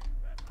that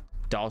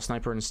doll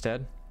sniper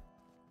instead.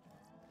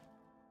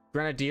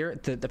 Grenadier.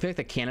 I feel like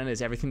the cannon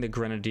is everything the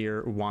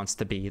Grenadier wants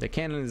to be. The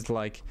cannon is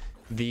like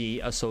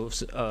the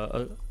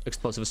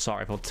explosive assault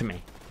rifle to me. You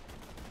know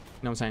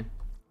what I'm saying?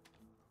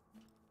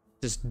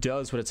 Just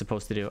does what it's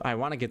supposed to do. I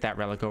want to get that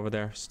relic over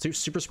there.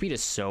 Super speed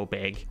is so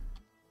big.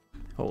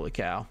 Holy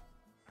cow.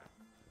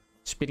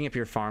 Speeding up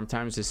your farm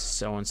times is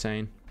so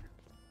insane.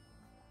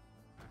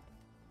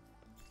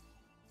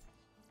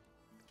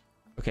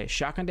 Okay,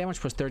 shotgun damage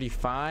plus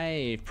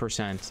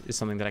 35% is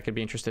something that I could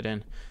be interested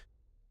in.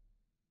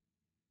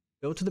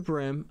 Go to the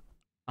brim.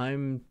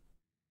 I'm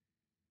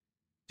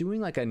doing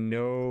like a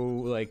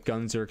no like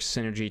Gunzerk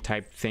synergy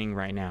type thing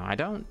right now. I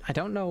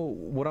don't know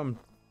what I'm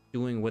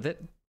doing with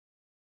it,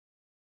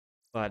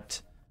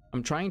 but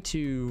I'm trying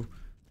to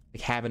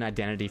like have an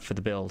identity for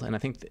the build, and I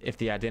think if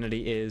the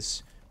identity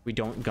is we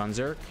don't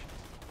Gunzerk,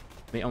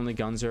 we only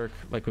Gunzerk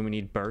like when we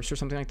need burst or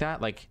something like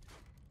that, like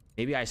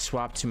maybe I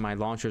swap to my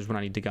launchers when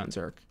I need to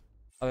Gunzerk.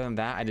 Other than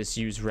that, I just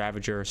use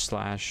Ravager /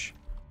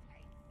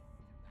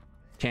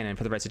 cannon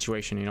for the right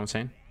situation, you know what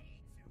I'm saying?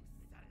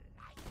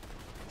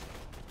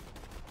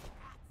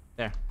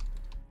 There.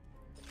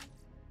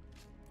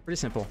 Pretty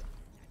simple.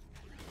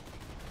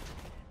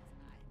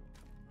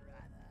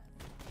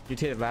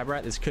 Mutated lab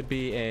rat. This could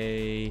be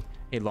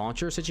a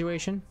launcher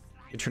situation.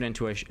 It turn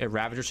into a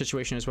Ravager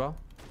situation as well.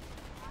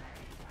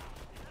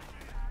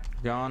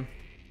 Gone.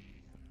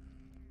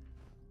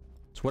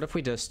 So what if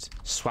we just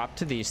swap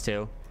to these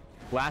two,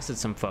 blasted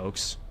some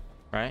folks,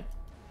 right?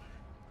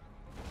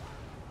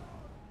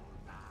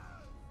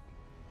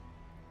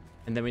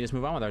 And then we just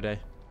move on with our day. You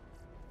know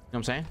what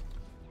I'm saying?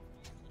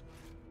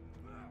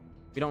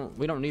 We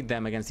don't need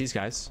them against these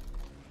guys.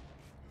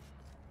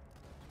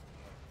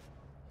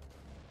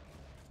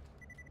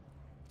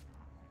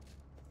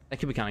 That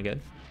could be kind of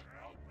good.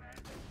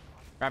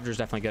 Ravager's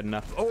definitely good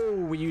enough. Oh,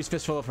 we use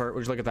Fistful of Hurt.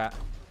 Would you look at that?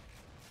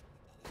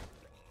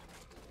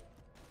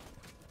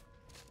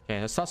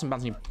 Okay, let's toss some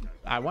bouncing.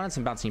 I wanted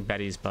some bouncing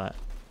Bettys, but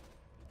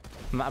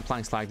I'm not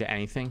applying slag to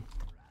anything.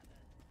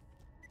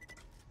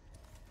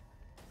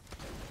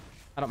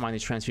 I don't mind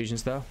these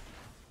transfusions though.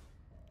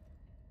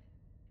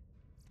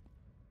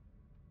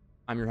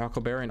 I'm your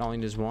Huckleberry and all you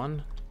need is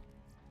one.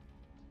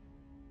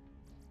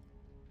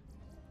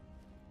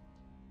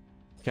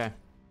 Okay.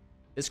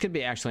 This could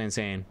be actually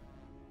insane.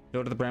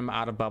 Go to the brim,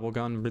 out of bubble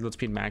gun, reload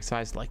speed max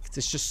size. Like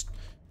it's just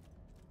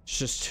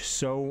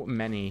so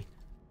many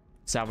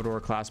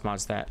Salvador class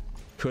mods that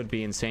could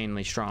be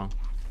insanely strong.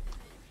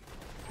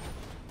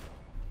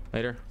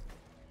 Later.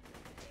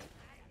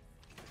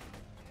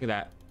 Look at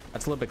that.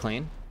 That's a little bit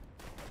clean.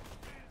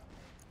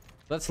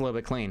 That's a little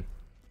bit clean.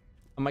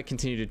 I might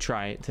continue to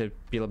try to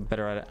be a little bit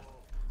better at it.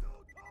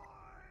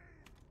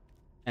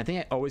 And I think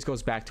it always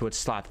goes back to its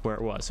slot where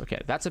it was.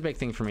 Okay, that's a big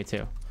thing for me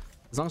too.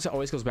 As long as it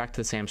always goes back to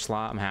the same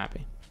slot, I'm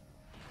happy.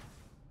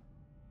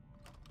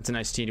 It's a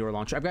nice TDR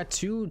launcher. I've got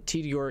 2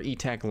 TDR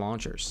E-Tech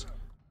launchers.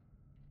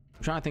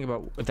 I'm trying to think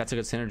about if that's a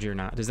good synergy or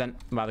not. Does that...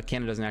 Wow, the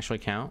cannon doesn't actually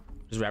count.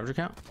 Does Ravager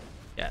count?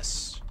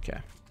 Yes. Okay.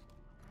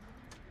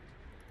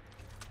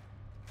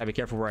 Gotta be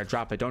careful where I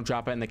drop it. Don't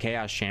drop it in the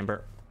Chaos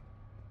Chamber.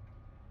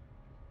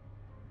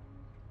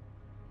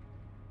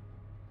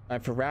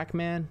 Alright, for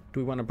Rackman, do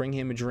we want to bring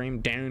him a dream?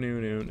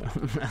 Down.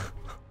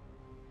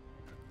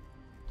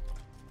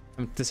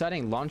 I'm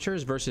deciding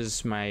launchers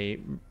versus my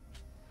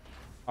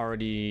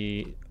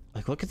already...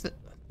 Like, look at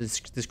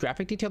this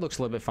graphic detail looks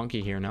a little bit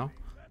funky here, no?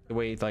 The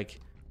way, like,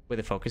 where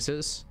the focus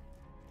is.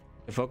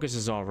 The focus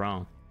is all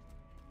wrong.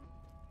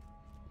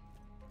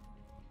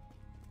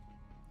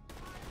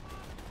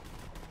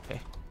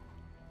 Okay.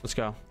 Let's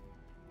go.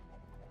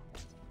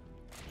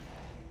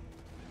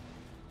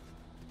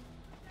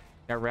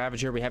 Got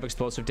Ravager. We have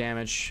explosive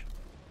damage.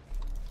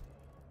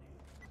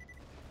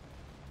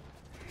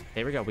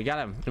 There we go. We got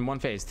him in one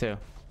phase, too.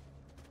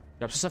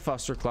 Drops us a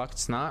Fuster Cluck.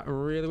 It's not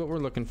really what we're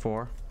looking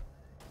for.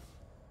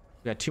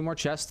 We got 2 more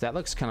chests. That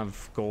looks kind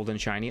of gold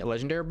and shiny. A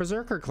legendary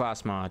Berserker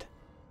class mod.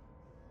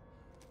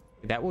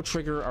 That will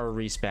trigger our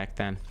respec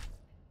then.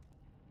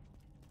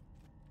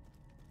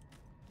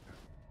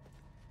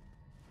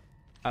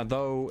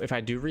 Although, if I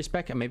do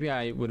respec, maybe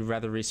I would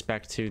rather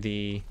respec to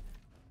the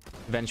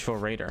Vengeful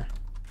Raider.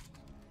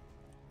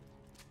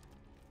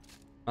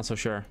 Not so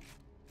sure.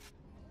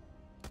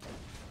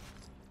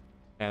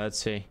 Okay, let's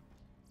see.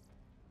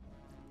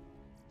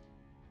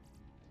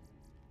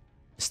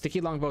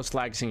 Sticky longbow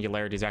slag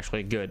singularity is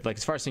actually good. Like,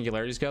 as far as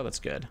singularities go, that's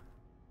good.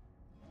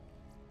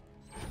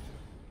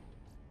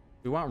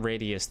 We want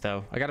radius,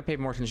 though. I gotta pay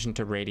more attention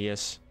to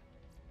radius.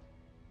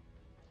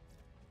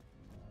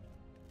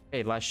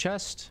 Okay, last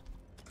chest.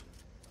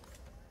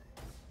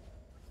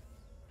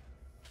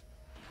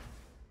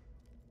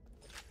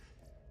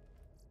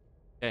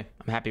 Okay,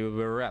 I'm happy with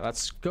where we're at.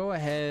 Let's go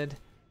ahead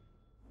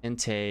and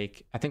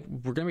take... I think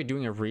we're gonna be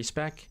doing a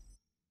respec,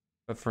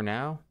 but for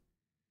now...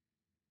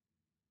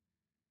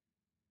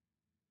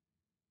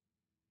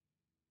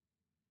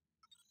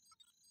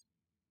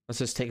 let's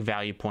just take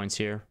value points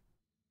here.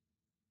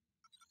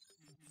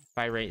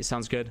 Fire rate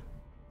sounds good.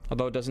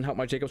 Although it doesn't help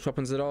my Jacob's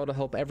weapons at all to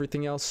help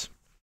everything else.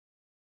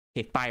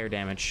 Okay, fire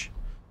damage.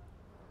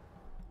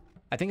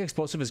 I think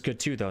explosive is good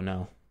too, though,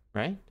 no.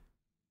 Right?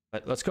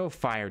 But let's go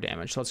fire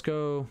damage. Let's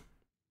go...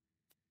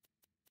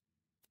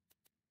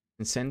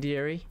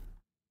 incendiary.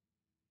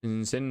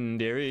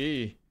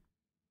 Incendiary.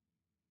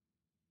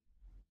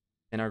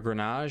 And our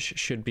grenage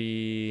should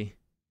be...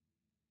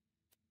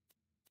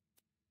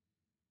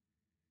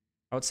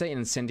 I would say an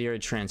incendiary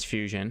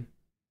transfusion.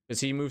 Because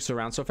he moves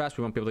around so fast,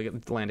 we won't be able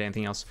to land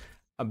anything else.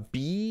 A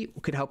bee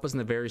could help us in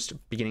the very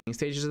beginning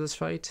stages of this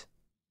fight.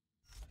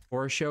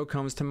 Horror show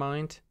comes to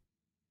mind.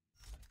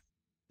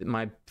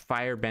 My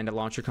fire bandit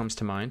launcher comes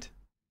to mind.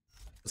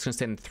 It's going to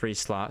stay in the 3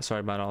 slot. Sorry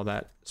about all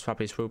that.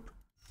 Swappy swoop.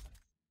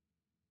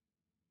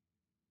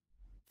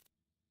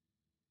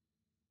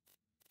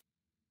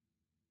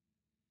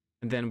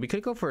 And then we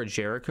could go for a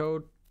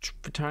Jericho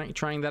for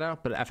trying that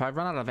out. But if I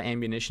run out of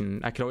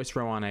ammunition, I could always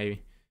throw on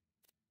a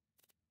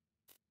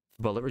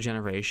bullet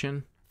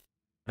regeneration.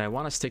 But I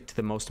want to stick to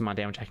the most amount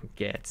of damage I can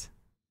get.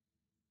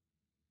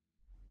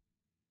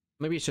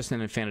 Maybe it's just an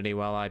infinity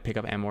while I pick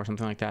up ammo or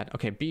something like that.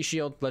 Okay, B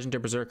shield,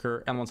 legendary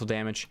berserker, elemental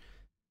damage.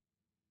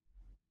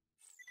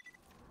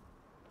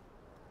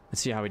 Let's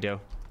see how we do.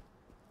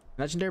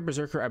 Legendary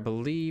berserker, I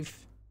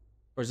believe,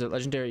 or is it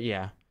legendary?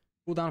 Yeah.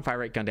 Cooldown, fire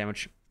rate, gun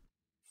damage.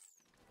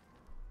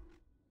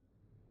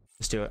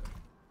 Let's do it.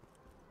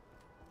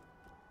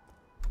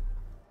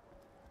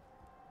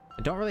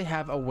 I don't really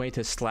have a way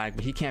to slag,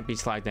 but he can't be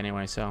slagged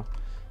anyway, so.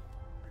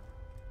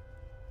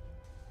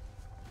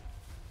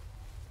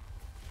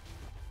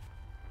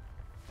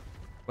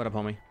 What up,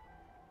 homie?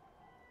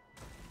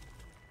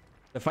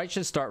 The fight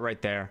should start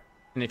right there.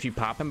 And if you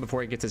pop him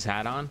before he gets his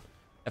hat on,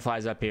 it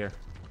flies up here.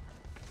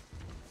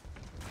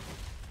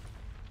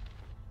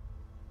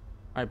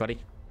 Alright, buddy.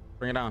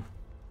 Bring it on.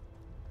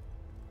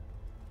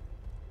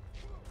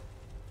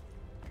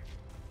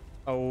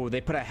 Oh, they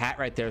put a hat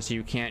right there so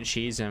you can't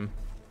cheese him.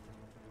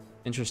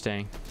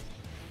 Interesting.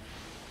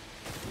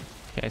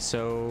 Okay,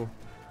 so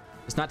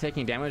it's not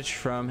taking damage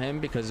from him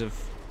because of...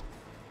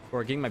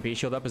 or getting my B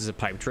shield up is a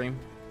pipe dream,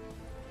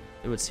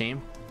 it would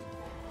seem.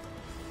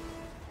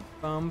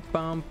 Bum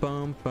bum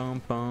bum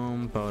bum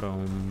bum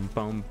ba-dum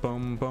bum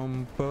bum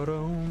bum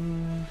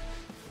ba-dum.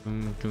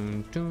 Dun,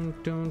 dun, dun,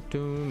 dun,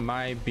 dun.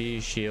 My B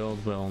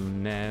shield will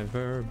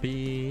never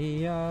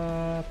be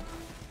up.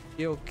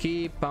 He'll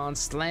keep on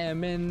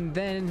slamming,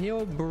 then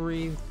he'll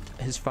breathe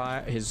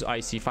his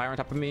icy fire on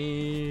top of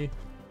me.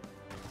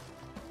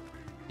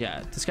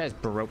 Yeah, this guy's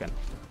broken.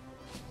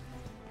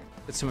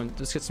 Let's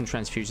get some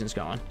transfusions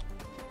going.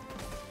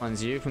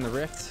 Cleanse you from the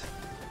rift.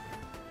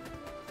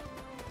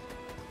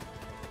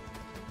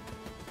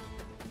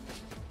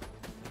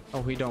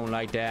 Oh, he don't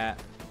like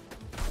that.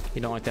 He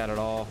don't like that at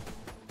all.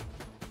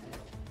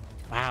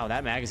 Wow,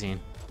 that magazine.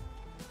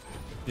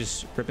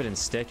 Just rip it and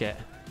stick it.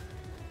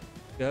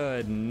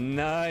 Good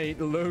night,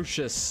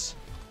 Lucius.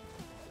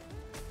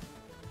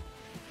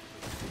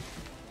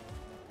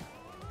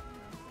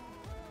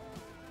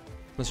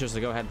 Let's just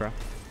go ahead, bro.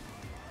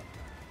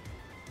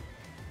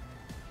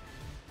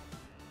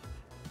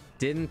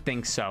 Didn't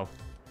think so.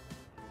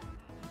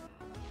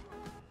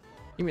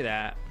 Give me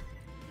that.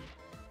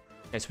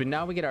 Okay, so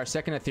now we get our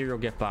second ethereal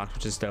gift box,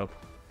 which is dope.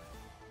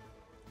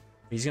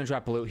 He's gonna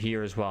drop a loot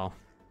here as well.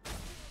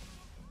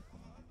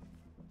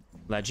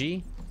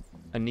 Leggy,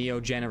 a Neo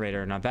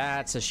generator. Now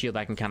that's a shield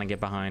I can kind of get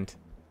behind.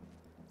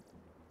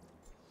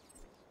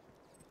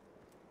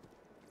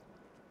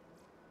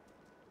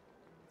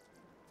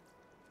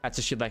 That's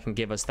a shield that can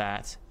give us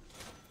that.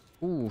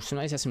 Ooh, some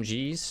nice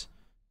SMGs.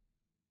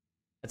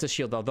 That's a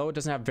shield, although it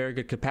doesn't have very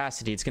good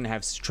capacity. It's gonna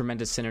have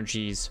tremendous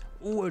synergies.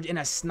 Ooh, and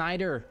a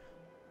Snyder.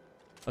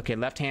 Okay,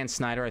 left-hand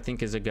Snyder I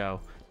think is a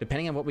go.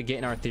 Depending on what we get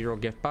in our ethereal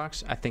gift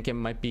box, I think it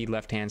might be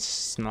left-hand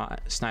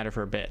Snyder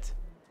for a bit.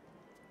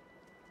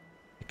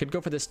 I could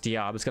go for this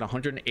Diab. It's got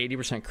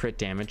 180% crit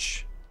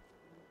damage.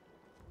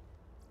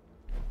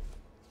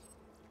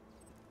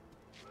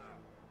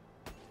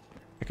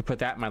 I could put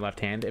that in my left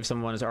hand if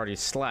someone is already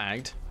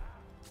slagged.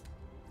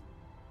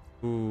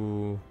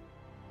 Ooh.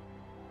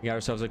 We got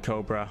ourselves a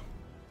Cobra.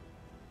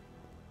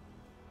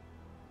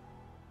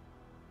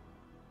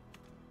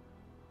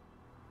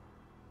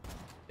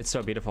 It's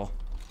so beautiful.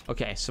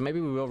 Okay, so maybe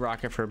we will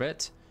rock it for a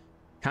bit.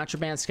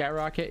 Contraband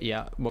Skyrocket.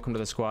 Yeah, welcome to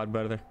the squad,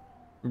 brother.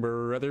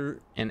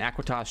 And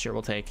Aquitas sure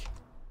we'll take.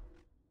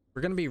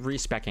 We're gonna be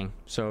respecking,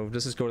 so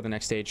let's just go to the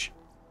next stage.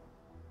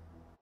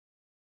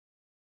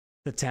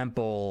 The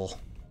temple.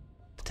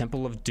 The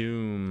Temple of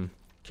Doom.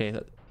 Okay,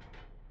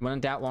 When in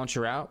doubt, launch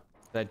her out.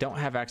 But I don't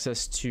have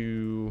access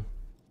to...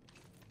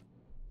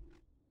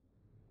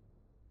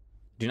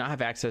 Do not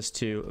have access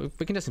to...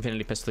 We can just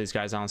infinity pistol these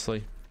guys,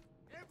 honestly.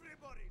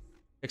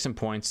 Pick some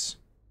points.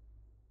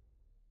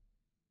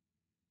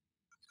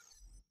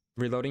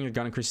 Reloading your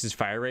gun increases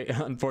fire rate.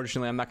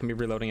 Unfortunately, I'm not going to be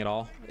reloading at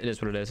all. It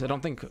is what it is. I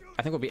think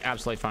we'll be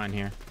absolutely fine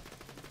here.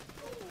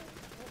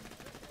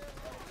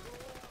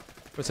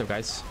 What's up,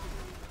 guys?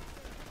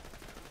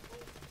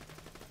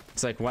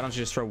 It's like, why don't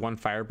you just throw one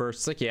fire burst?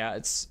 It's like, yeah,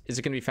 is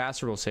it gonna be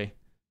faster? We'll see.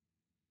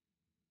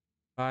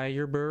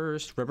 Fire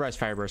burst, rubberized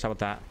fire burst. How about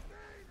that?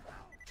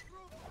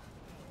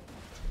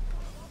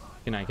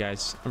 Good night,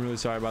 guys. I'm really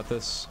sorry about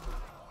this.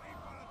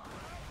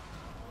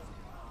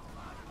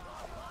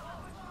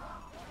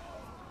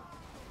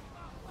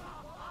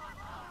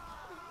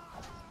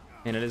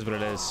 And it is what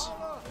it is.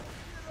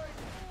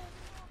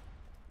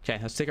 Okay,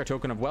 let's take our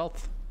token of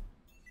wealth.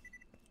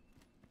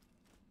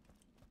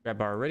 Grab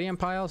our iridium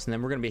piles, and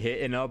then we're gonna be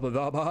hitting up the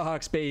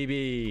box,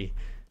 baby.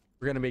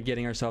 We're gonna be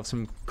getting ourselves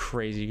some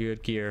crazy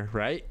good gear,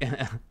 right?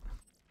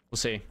 We'll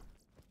see.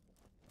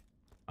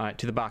 All right,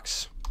 to the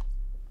box.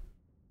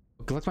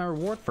 Collect my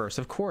reward first,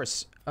 of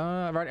course.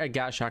 I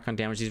got shotgun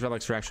damage. These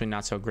relics are actually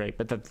not so great,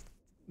 but the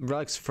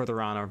relics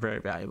further on are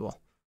very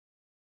valuable.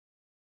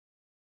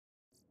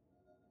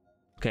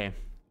 Okay,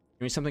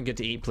 give me something good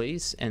to eat,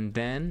 please, and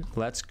then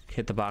let's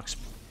hit the box.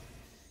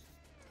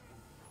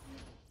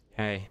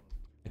 Okay.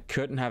 I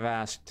couldn't have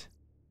asked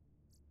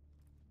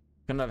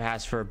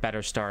for a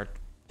better start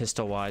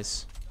pistol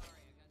wise.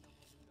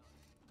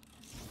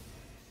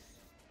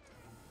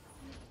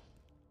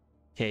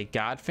 Okay,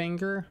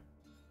 Godfinger,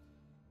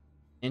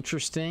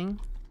 interesting.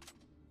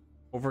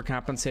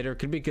 Overcompensator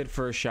could be good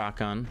for a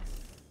shotgun.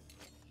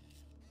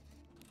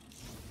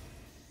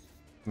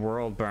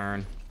 World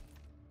burn,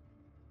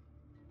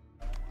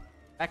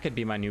 that could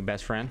be my new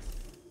best friend.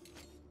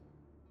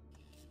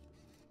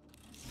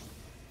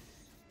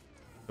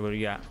 What do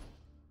you got?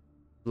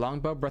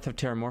 Longbow, Breath of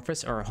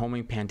Terramorphous, or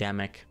Homing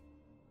Pandemic?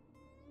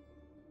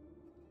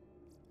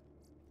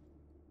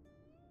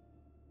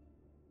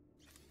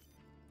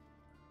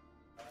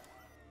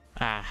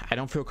 I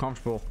don't feel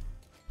comfortable.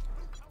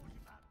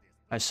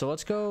 Alright, so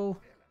let's go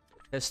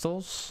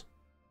pistols.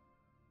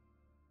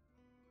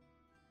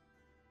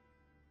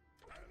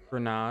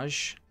 Grenade.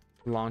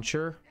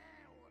 Launcher.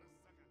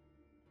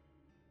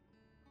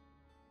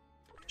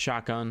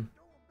 Shotgun.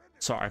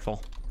 Assault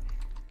rifle.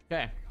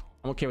 Okay.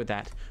 I'm okay with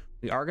that.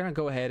 We are going to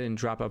go ahead and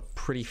drop a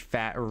pretty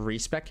fat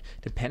respec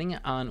depending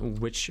on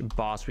which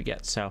boss we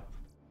get. So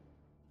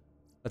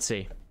let's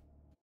see.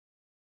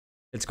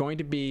 It's going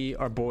to be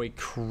our boy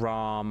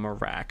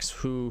Cromarax,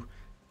 who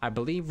I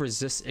believe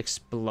resists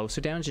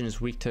explosive damage and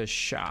is weak to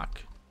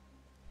shock.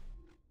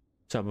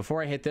 So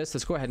before I hit this,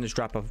 let's go ahead and just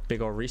drop a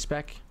big old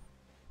respec.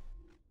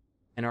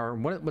 And our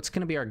what's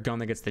going to be our gun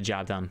that gets the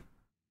job done?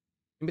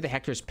 Maybe the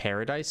Hector's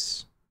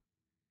Paradise.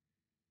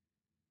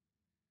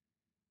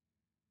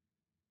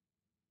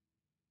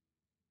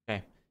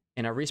 Okay,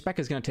 and our respec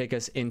is going to take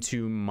us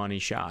into Money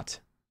Shot.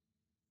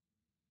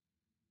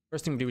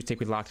 First thing we do is take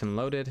with Locked and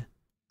Loaded.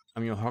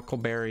 I'm your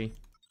Huckleberry.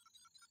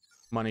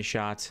 Money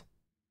Shot.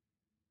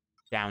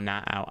 Down,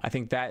 not out. I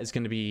think that is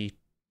going to be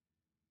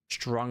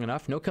strong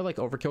enough. No kill like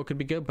Overkill could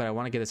be good, but I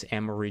want to get this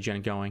ammo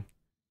regen going.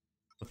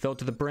 Fill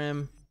to the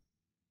brim.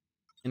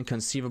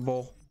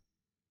 Inconceivable.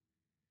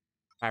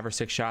 5 or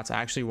 6 shots.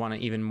 I actually want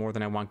it even more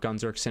than I want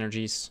Gunzerk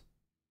synergies.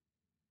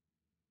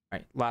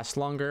 Alright, last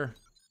longer.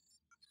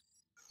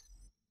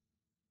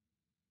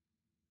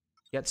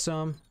 Get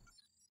some.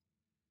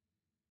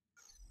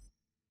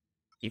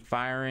 Keep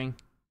firing.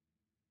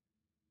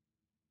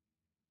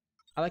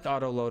 I like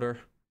auto loader.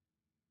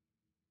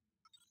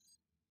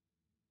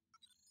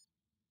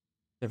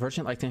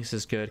 Divergent Lightness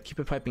is good. Keep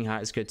it piping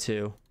hot is good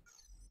too.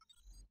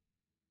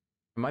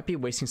 I might be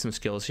wasting some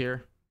skills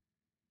here.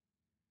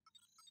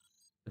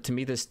 But to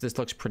me, this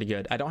looks pretty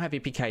good. I don't have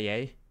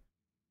APKA.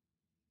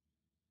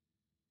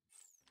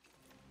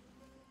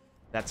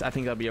 I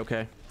think that'll be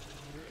okay.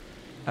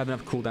 I have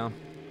enough cooldown.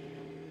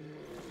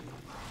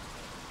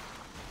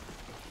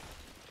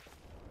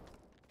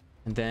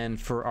 And then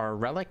for our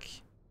relic,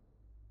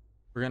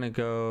 we're gonna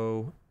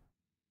go.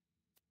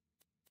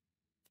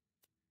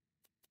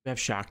 We have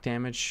shock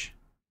damage.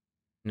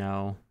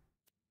 No.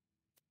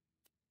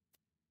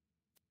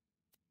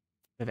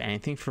 Do I have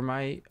anything for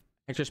my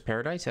Hector's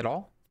Paradise at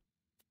all?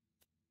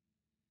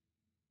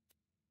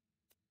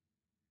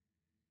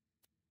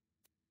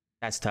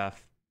 That's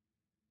tough.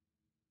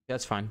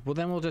 That's fine. Well,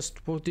 then we'll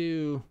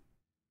do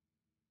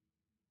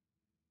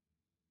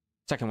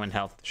second wind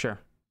health. Sure.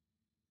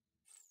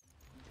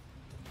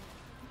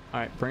 All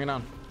right, bring it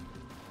on.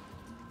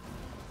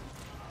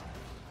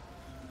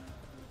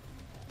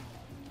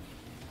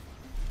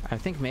 I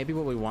think maybe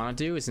what we want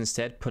to do is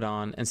instead put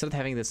on, instead of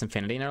having this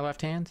infinity in our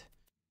left hand,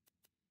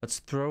 let's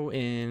throw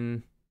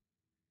in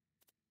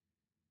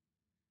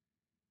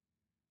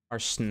our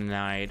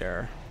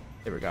Snyder.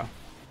 There we go.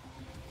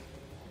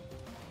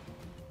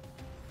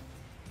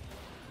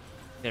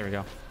 There we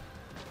go.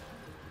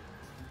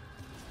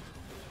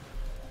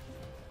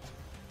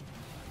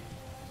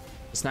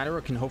 The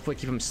Sniper can hopefully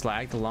keep him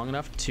slagged long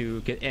enough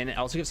to get, and it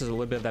also gives us a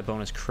little bit of that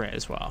bonus crit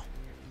as well.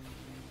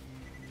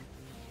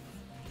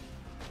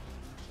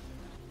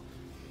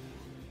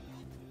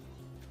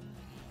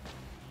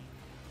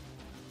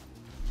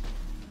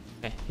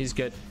 Okay, he's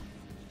good.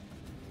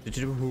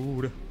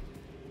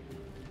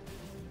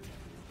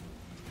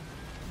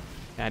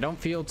 I don't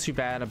feel too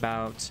bad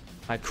about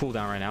my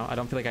cooldown right now. I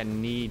don't feel like I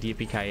need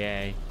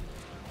Yippee-ki-yay. I'm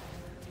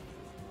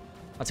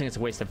not saying it's a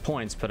waste of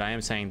points, but I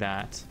am saying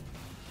that.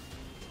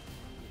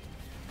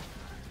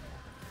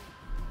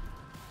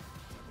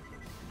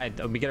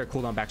 We get our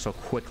cooldown back so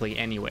quickly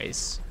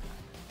anyways.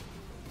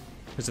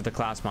 Because of the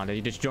class mod.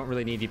 You just don't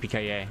really need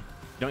Yippee-ki-yay. You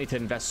don't need to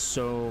invest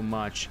so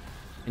much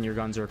in your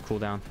guns or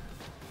cooldown.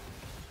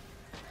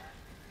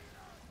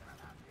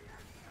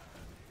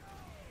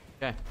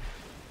 Okay.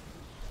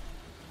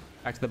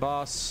 Back to the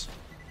boss.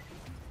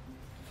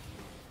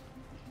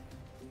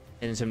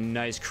 And some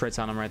nice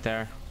crits on him right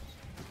there.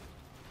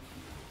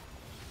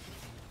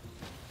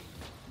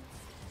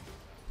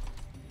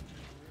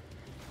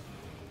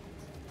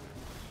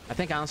 I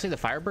think honestly the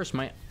fire burst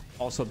might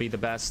also be the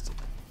best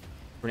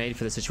grenade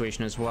for the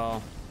situation as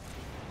well.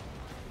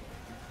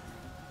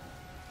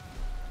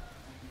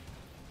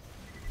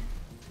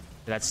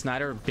 That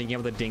Sniper being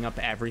able to ding up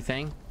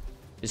everything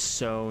is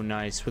so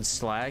nice with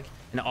slag,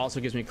 and it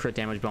also gives me crit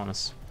damage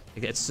bonus.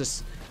 It's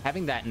just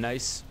having that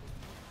nice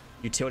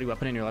utility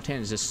weapon in your left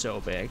hand is just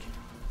so big,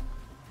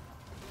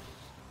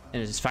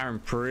 and it's just firing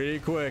pretty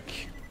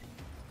quick.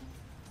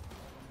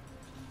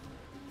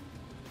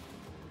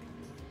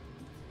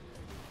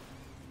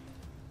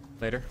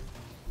 Later.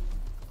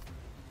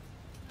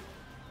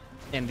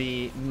 And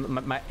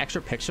my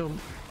extra pistol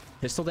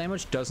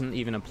damage doesn't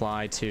even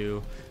apply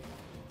to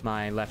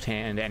my left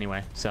hand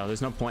anyway, so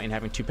there's no point in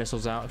having two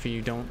pistols out if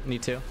you don't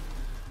need to.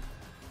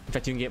 In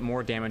fact, you can get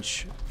more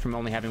damage from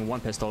only having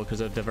one pistol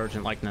because of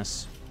divergent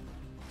likeness.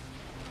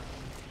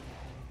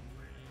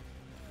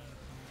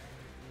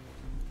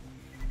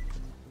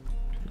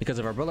 Because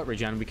of our bullet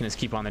regen, we can just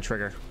keep on the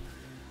trigger.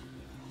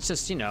 It's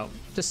just, you know,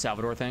 just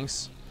Salvador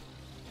things.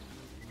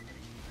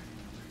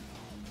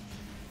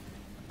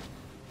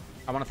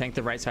 I want to thank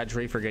the right side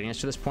tree for getting us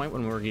to this point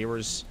when we were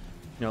gears,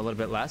 you know, a little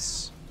bit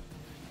less.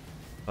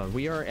 But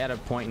we are at a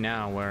point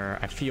now where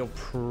I feel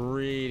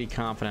pretty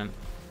confident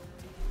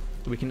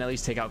we can at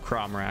least take out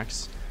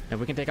Cromrax. If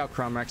we can take out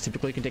Cromrax,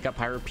 typically you can take out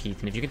Pyro Pete.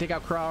 And if you can take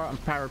out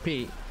Pyro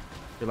Pete,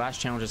 your last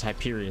challenge is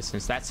Hyperius,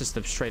 since that's just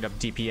a straight up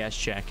DPS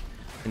check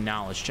and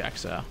knowledge check,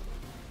 so.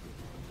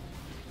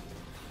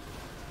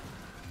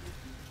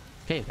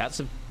 Okay, that's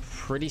a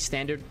pretty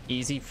standard,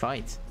 easy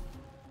fight.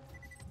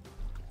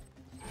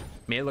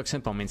 Made it look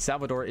simple. I mean,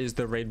 Salvador is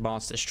the raid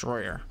boss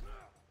destroyer.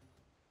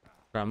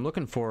 What I'm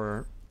looking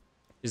for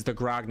is the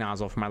Grog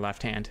nozzle for my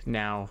left hand.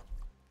 Now,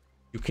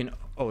 you can...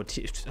 Oh,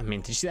 I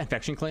mean, did you see that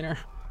infection cleaner?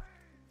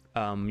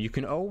 You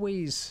can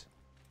always...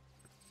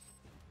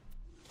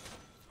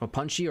 A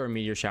punchy or a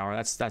meteor shower.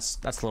 That's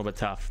a little bit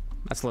tough.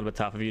 That's a little bit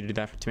tough of you to do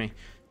that to me.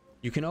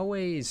 You can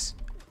always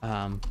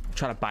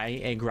try to buy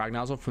a Grog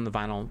nozzle from the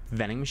vinyl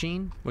vending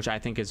machine, which I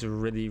think is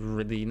really,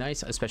 really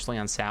nice, especially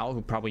on Sal,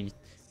 who probably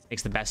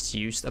makes the best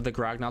use of the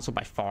Grog nozzle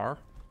by far.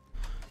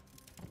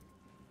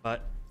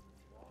 But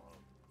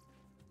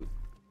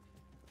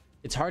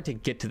it's hard to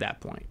get to that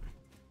point.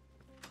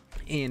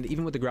 And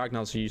even with the Grog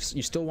nozzle, you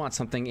still want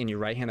something in your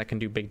right hand that can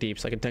do big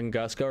deeps, like a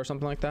Tunguska or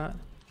something like that.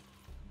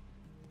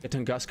 A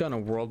Tunguska and a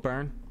World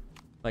Burn,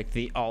 like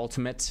the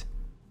ultimate.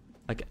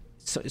 Like,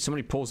 so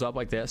somebody pulls up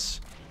like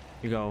this,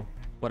 you go,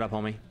 "What up,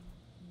 homie?" You know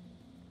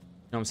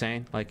what I'm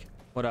saying? Like,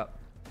 "What up?"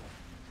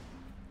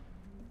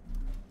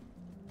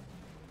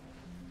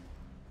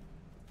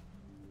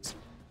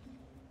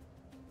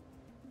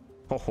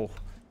 Oh,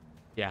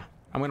 yeah.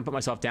 I'm gonna put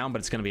myself down, but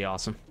it's gonna be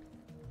awesome.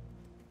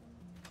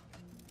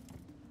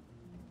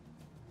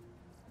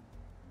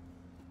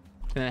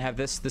 And I have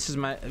this. This is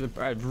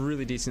a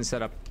really decent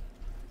setup.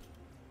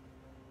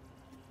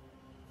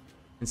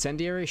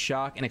 Incendiary,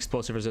 shock, and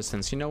explosive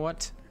resistance. You know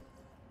what?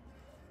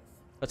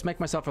 Let's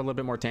make myself a little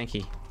bit more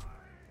tanky.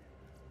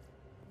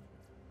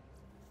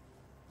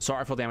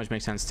 Sorrowful damage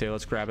makes sense too.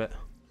 Let's grab it.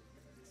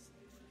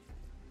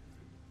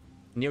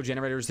 Neo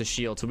generator is the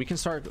shield, so we can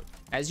start,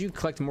 as you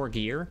collect more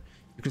gear,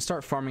 you can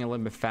start farming a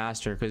little bit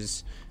faster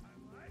because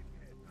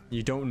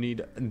you don't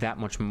need that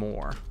much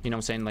more. You know what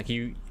I'm saying? Like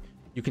you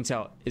can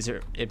tell, is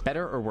it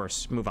better or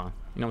worse? Move on.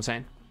 You know what I'm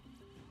saying?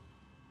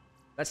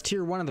 That's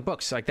tier 1 of the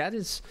books. Like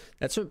that's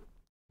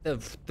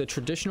the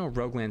traditional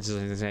Roguelands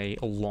is a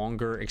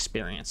longer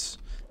experience,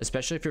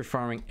 especially if you're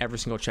farming every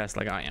single chest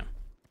like I am.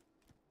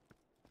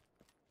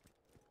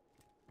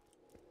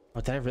 Oh,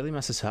 did I really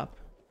mess this up?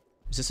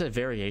 Is this a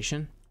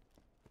variation?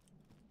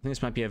 I think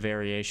this might be a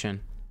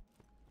variation.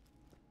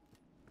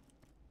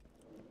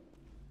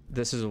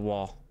 This is a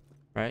wall,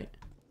 right?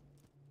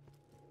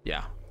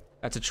 Yeah,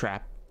 that's a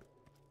trap.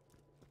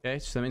 Okay,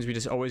 so that means we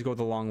just always go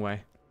the long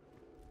way.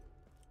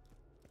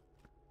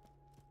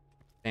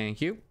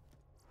 Thank you.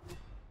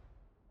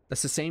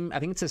 That's the same, I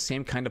think it's the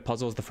same kind of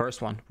puzzle as the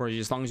first one, where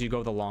as long as you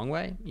go the long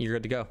way, you're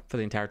good to go for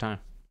the entire time.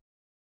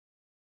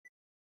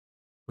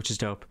 which is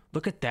dope.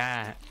 Look at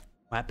that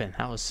weapon.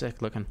 That was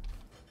sick looking.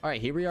 All right,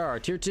 here we are,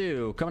 tier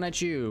 2, coming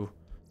at you.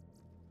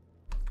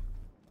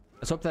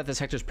 Let's hope that this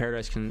Hector's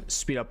Paradise can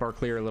speed up our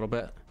clear a little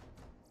bit.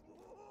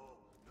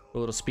 A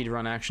little speed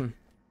run action.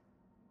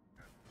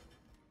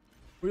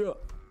 Yeah.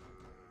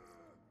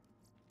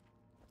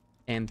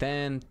 And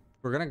then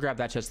we're gonna grab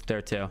that chest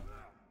there too.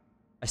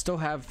 I still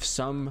have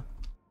some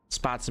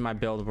spots in my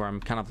build where I'm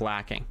kind of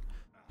lacking.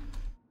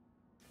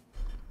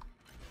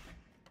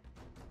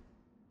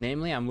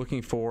 Namely, I'm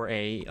looking for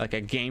a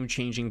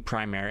game-changing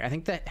primary. I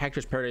think that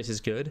Hector's Paradise is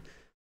good,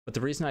 but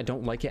the reason I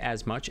don't like it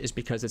as much is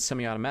because it's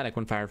semi-automatic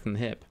when fired from the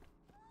hip.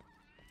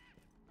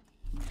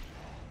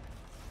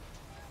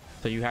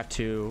 So you have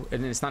to,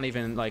 and it's not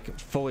even like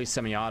fully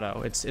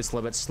semi-auto. It's a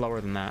little bit slower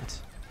than that.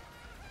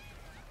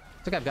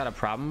 I think I've got a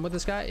problem with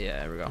this guy. Yeah,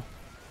 there we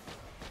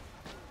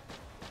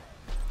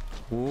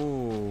go.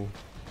 Ooh.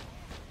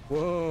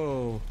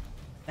 Whoa.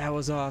 That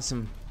was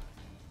awesome.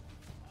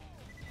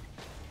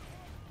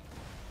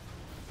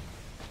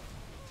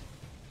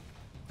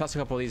 Toss a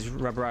couple of these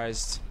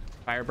rubberized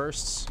fire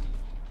bursts.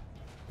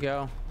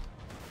 Go.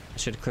 I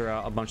should clear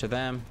out a bunch of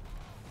them.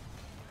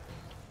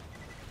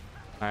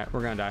 Alright,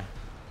 we're gonna die.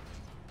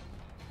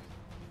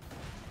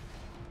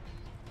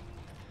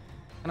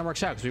 Kind of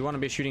works out because we want to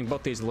be shooting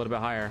both these a little bit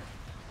higher.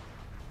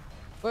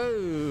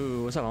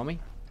 Whoa, what's up, homie?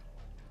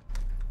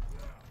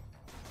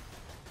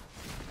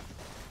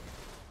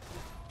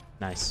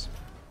 Nice.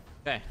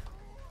 Okay.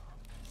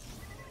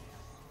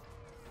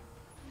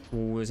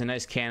 Ooh, there's a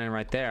nice cannon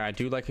right there. I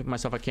do like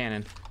myself a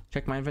cannon.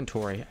 Check my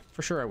inventory.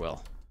 For sure I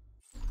will.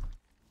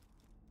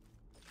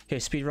 Okay,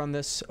 speed run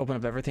this. Open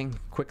up everything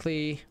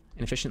quickly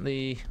and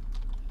efficiently.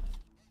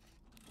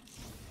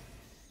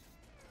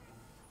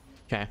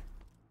 Okay.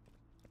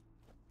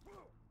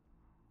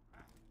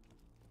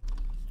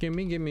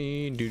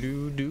 Gimme, do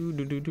do do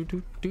do do do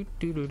do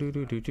do do do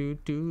do do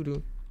do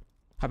do.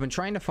 I've been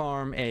trying to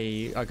farm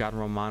a God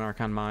Roll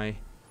Monarch on my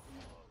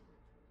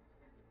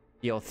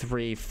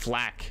EL3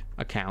 flak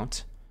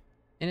account,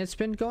 and it's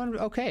been going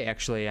okay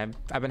actually.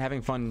 I've been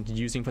having fun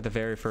using for the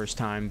very first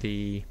time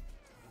the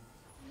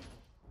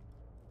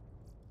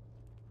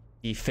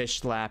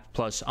fish slap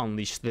plus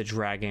unleash the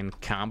dragon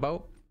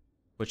combo,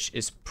 which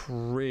is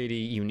pretty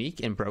unique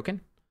and broken.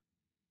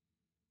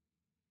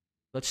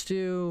 Let's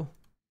do,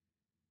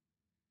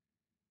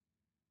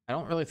 I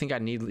don't really think I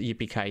need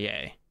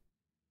Yippee-Ki-Yay,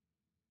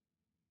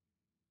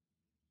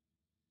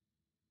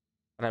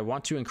 but I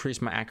want to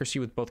increase my accuracy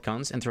with both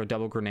guns and throw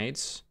double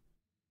grenades.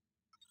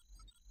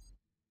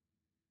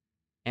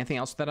 Anything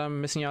else that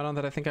I'm missing out on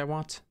that I think I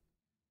want?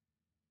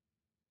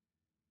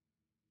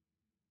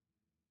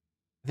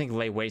 I think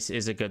lay waste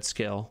is a good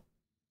skill.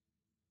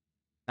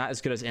 Not as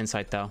good as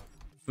insight though.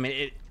 I mean,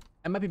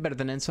 it might be better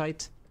than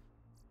insight,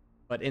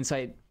 but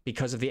insight,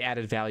 because of the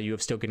added value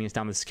of still getting us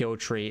down the skill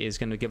tree, is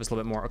going to give us a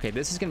little bit more. Okay,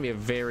 this is going to be a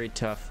very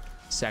tough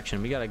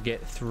section. We got to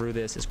get through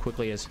this as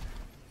quickly as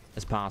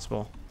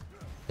possible.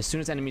 As soon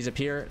as enemies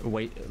appear,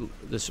 wait,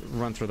 just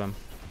run through them.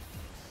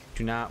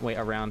 Do not wait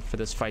around for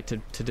this fight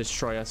to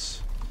destroy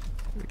us.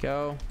 Here we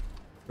go.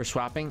 We're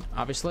swapping,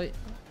 obviously.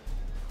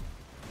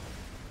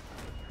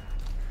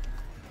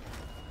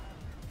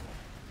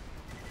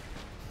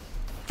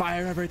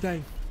 Fire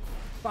everything!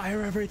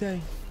 Fire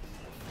everything!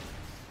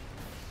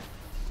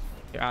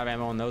 You're out of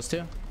ammo on those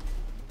two.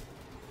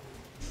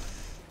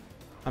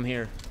 I'm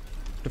here.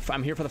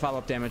 I'm here for the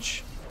follow-up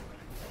damage.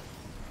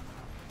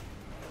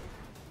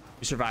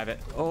 We survive it.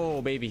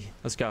 Oh, baby.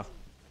 Let's go.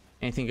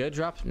 Anything good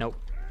drop? Nope.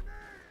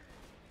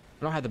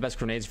 I don't have the best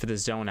grenades for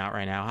this zone out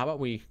right now. How about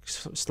we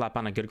slap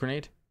on a good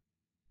grenade?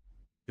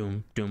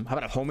 Doom, doom. How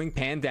about a homing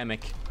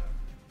pandemic?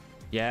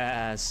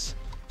 Yes.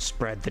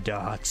 Spread the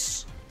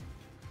dots.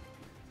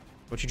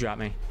 What'd you drop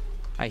me?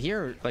 I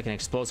hear like an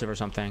explosive or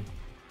something.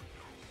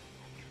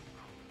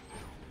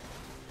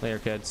 Layer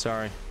good,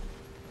 sorry.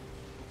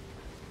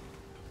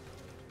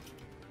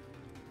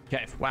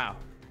 Okay, wow.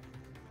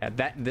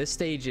 Yeah, this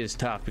stage is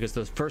tough because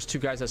those first two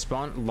guys that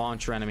spawn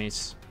launch your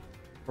enemies.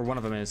 Or one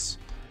of them is.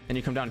 Then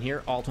you come down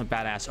here, ultimate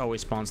badass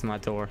always spawns in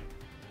that door.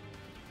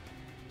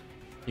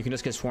 You can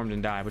just get swarmed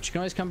and die, but you can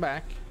always come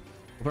back.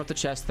 Open up the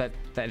chest that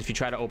if you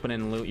try to open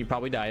and loot, you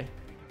probably die.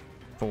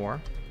 4.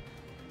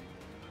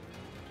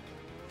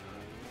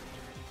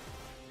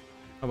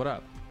 Oh, what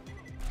up?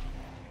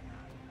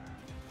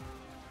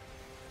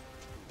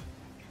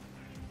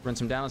 Run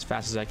some down as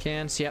fast as I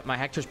can. See, yeah, my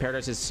Hector's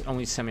Paradise is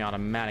only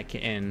semi-automatic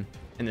in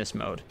this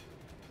mode.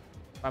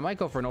 I might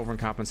go for an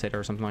overcompensator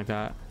or something like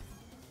that.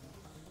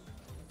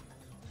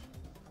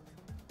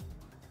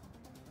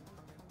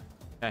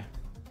 Okay.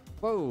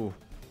 Whoa.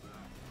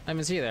 I didn't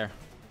even see you there.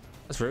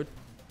 That's rude.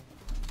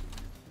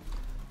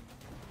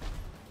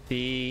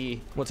 The,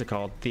 what's it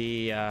called?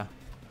 The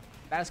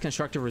Badass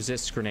Constructor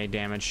resists grenade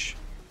damage,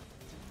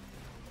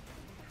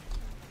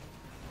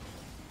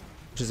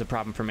 which is a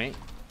problem for me.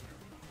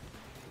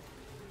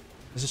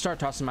 Let's just start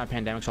tossing my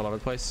pandemics all over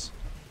the place.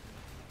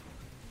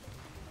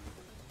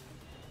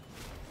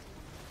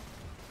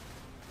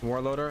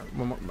 Warloader.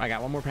 I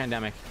got one more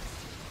pandemic.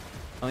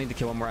 I need to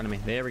kill one more enemy.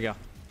 There we go.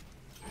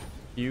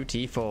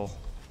 Beautiful. So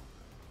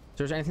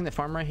there's anything to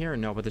farm right here?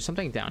 No, but there's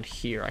something down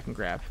here I can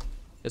grab.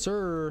 Yes,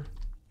 sir.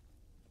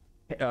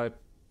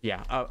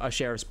 Yeah, a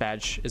sheriff's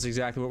badge is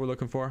exactly what we're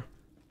looking for.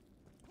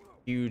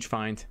 Huge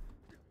find.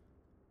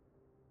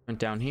 Went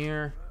down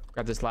here.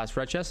 Grab this last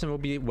red chest and we'll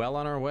be well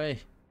on our way.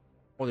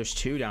 Oh, there's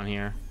two down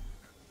here.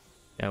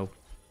 No.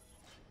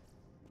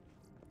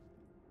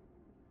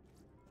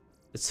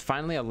 It's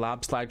finally a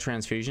lob slag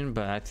transfusion,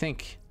 but I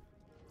think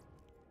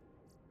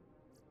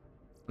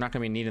we're not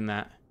going to be needing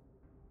that.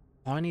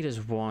 All I need is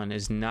one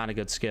is not a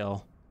good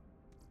skill.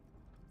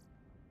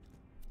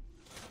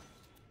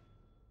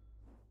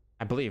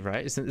 I believe,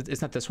 right? Isn't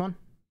that this one?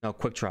 No,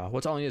 quick draw.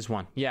 What's all I need is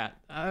one. Yeah.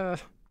 Swapping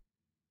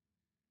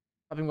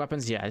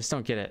weapons. Yeah, I just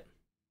don't get it.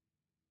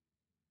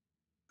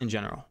 In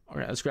general.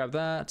 Okay, let's grab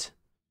that.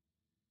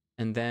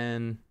 And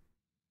then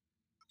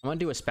I'm going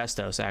to do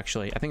asbestos,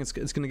 actually. I think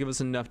it's going to give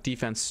us enough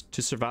defense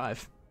to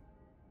survive.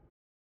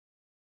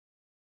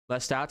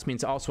 Less stats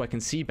means also I can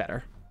see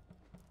better.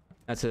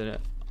 That's an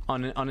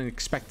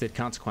unexpected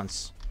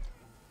consequence.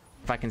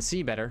 If I can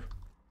see better,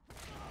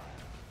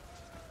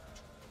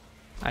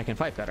 I can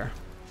fight better.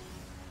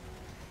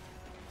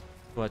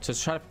 Let's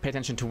just try to pay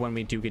attention to when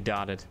we do get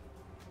dotted.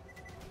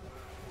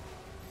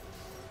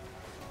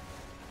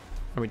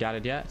 Are we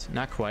dotted yet?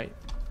 Not quite.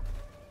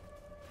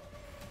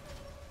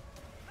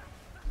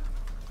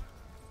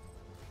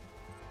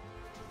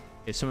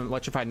 Okay, some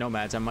electrified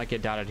nomads. I might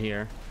get dotted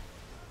here.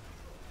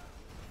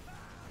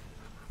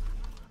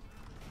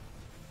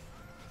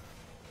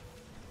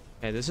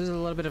 Okay, this is a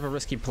little bit of a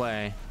risky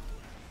play.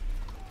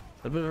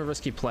 A little bit of a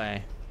risky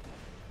play.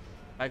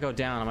 If I go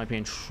down, I might be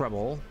in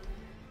trouble.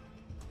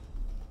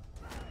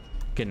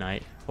 Good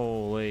night.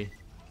 Holy.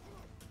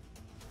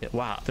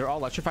 Wow, they're all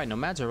electrified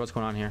nomads, or what's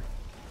going on here?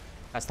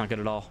 That's not good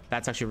at all.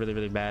 That's actually really,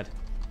 really bad.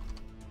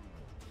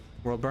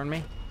 World burn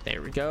me?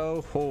 There we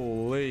go.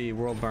 Holy,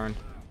 world burn.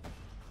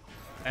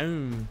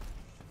 Boom.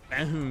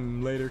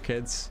 Boom. Later,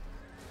 kids.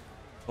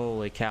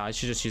 Holy cow. I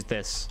should just use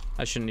this.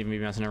 I shouldn't even be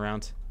messing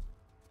around.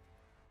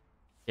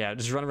 Yeah,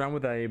 just run around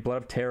with a Blood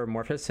of Terror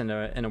Morphus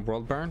and a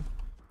world burn.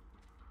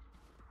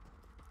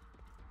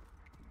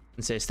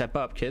 And say, step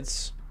up,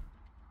 kids.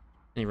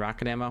 Any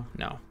rocket ammo?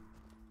 No.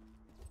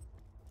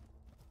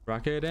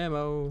 Rocket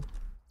ammo.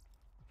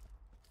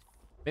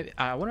 Maybe,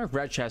 I wonder if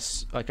red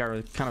chests like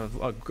are kind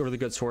of a really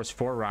good source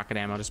for rocket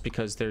ammo, just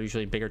because they're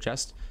usually bigger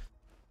chests.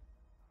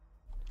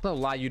 Little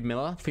Lyud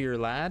Milla for your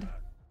lad.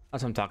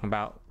 That's what I'm talking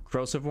about.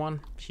 Corrosive one,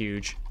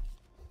 huge.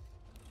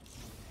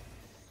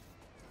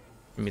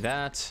 Give me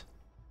that.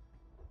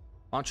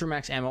 Launcher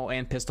max ammo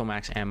and pistol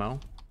max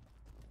ammo.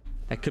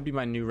 That could be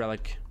my new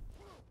relic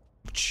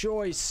of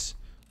choice.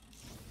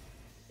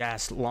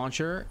 Yes,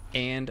 launcher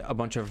and a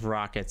bunch of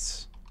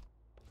rockets.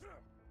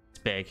 It's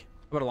big.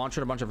 How about a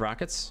launcher and a bunch of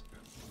rockets?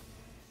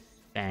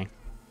 Dang.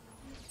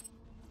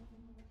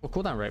 Well,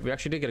 cooldown rate. We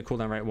actually did get a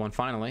cooldown rate one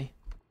finally.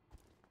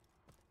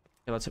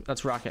 Okay,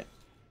 let's rock it.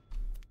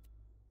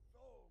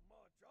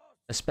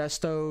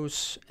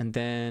 Asbestos, and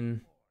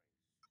then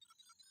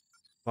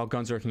while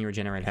guns working, you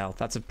regenerate health.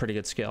 That's a pretty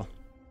good skill.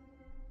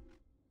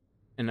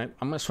 And I'm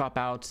gonna swap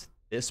out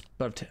this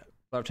Blood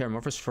of Terror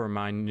Morphus for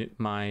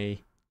my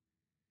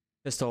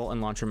pistol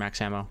and launcher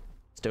max ammo.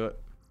 Let's do it.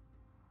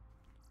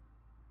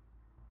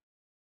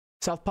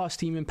 Southpaw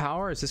Steam and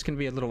Power. Is this gonna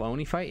be a little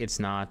Oni fight? It's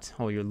not.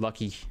 Oh, you're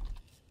lucky.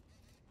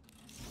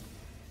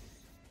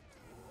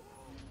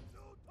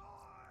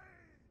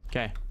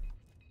 Okay.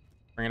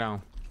 Bring it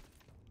on.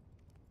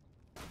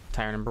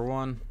 Tire number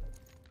 1.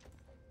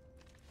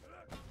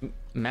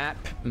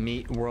 Map,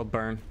 meet, world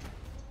burn.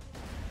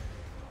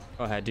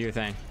 Go ahead, do your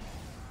thing.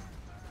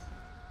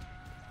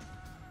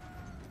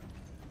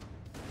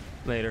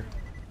 Later.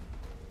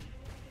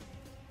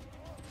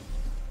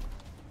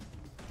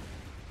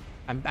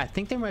 I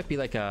think there might be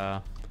like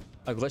a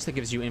glitch that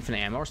gives you infinite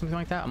ammo or something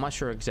like that. I'm not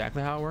sure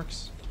exactly how it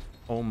works.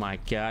 Oh my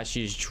gosh,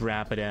 she's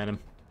dropping at him.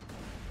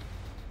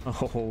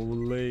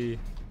 Holy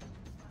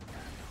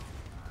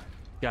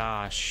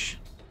gosh.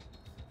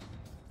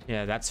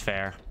 Yeah, that's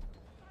fair.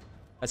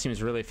 That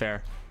seems really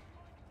fair.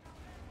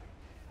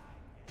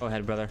 Go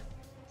ahead, brother.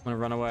 I'm gonna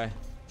run away.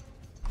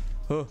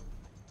 Oh,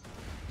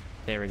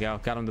 there we go.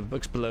 Got him to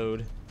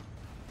explode.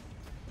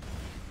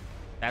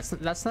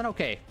 That's not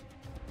okay.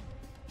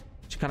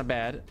 It's kind of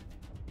bad.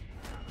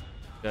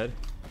 Good.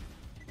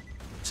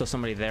 Still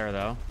somebody there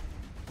though.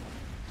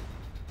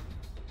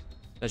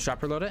 Let's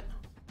drop reload it.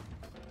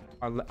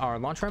 Our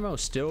launch ammo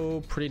is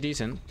still pretty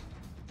decent.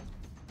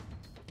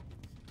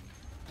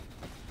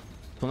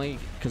 It's only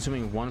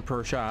consuming 1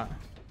 per shot.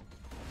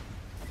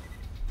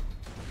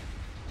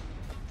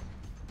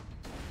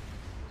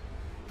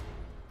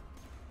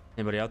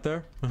 Anybody out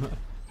there?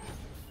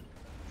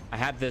 I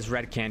have this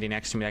red candy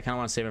next to me. I kind of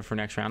want to save it for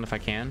next round if I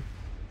can.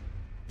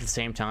 At the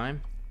same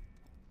time,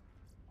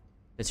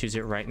 let's use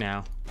it right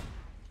now.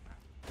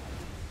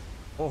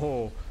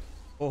 Oh,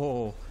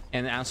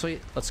 and honestly,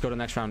 let's go to the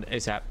next round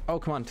ASAP. Oh,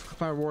 come on, click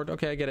my reward.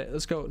 Okay, I get it.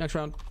 Let's go next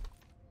round.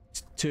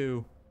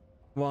 2,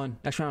 1,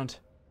 next round.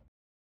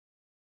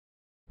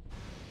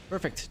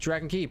 Perfect.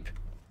 Dragon Keep.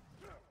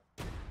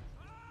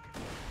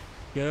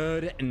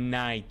 Good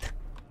night.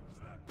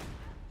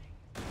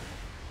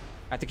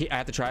 I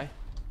have to try.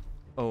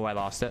 Oh, I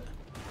lost it.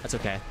 That's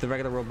okay. The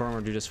regular world burn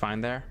will do just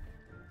fine there.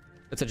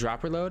 It's a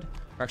drop reload.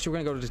 Actually,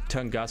 we're gonna go to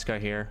Tunguska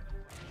here.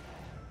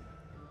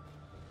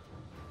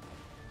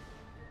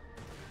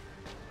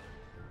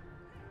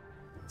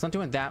 It's not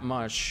doing that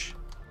much.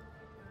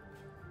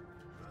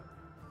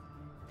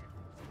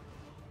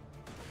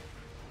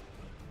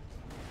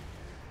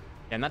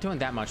 Yeah, not doing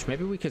that much.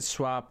 Maybe we could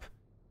swap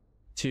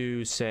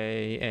to,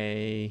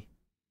 say,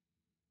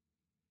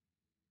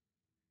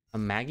 a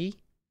Maggie?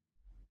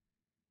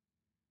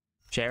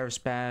 Sheriff's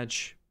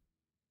badge.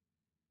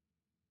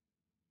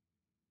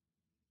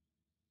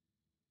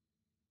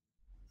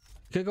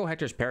 Could go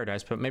Hector's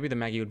Paradise, but maybe the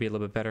Maggie would be a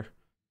little bit better.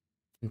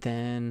 And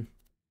then...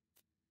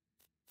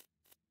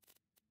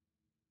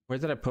 where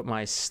did I put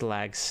my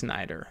Slag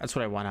Snyder? That's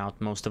what I want out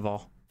most of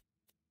all.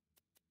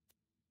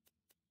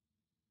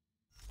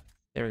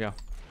 There we go.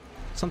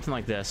 Something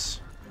like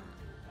this.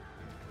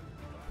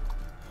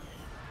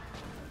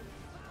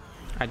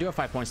 I do have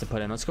 5 points to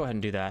put in. Let's go ahead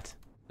and do that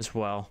as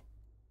well.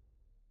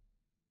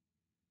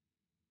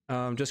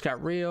 Just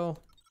got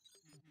real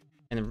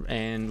and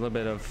a little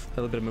bit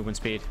of movement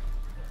speed.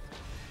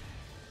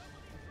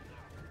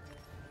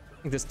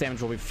 I think this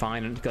damage will be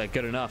fine and like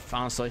good enough,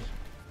 honestly.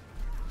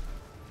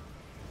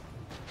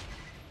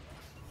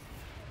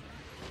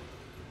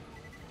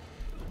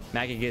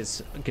 Maggie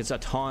gets a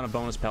ton of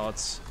bonus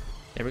pellets.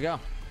 There we go. A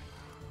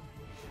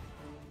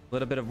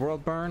little bit of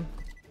world burn.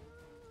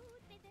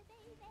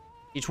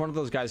 Each one of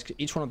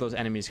those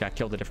enemies got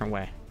killed a different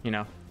way, you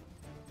know.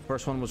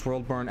 First one was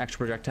world burn extra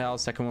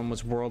projectiles. Second one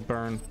was world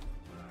burn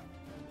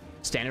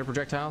standard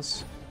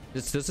projectiles.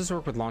 Does this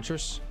work with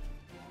launchers?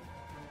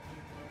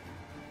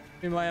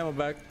 Give me my ammo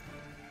back.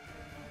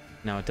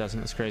 No, it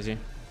doesn't. It's crazy.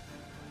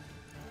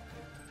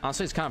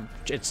 Honestly, it's kind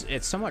of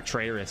it's somewhat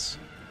traitorous.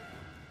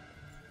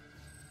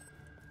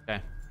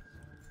 Okay.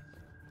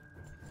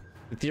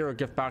 The Ethereal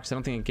gift box. I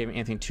don't think it gave me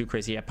anything too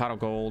crazy. Yeah, pot of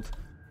gold.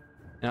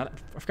 And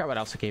I forgot what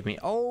else it gave me.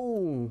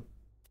 Oh.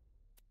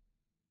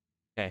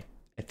 Okay.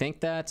 I think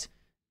that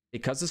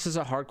because this is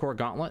a hardcore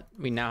gauntlet,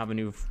 we now have a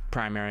new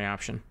primary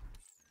option.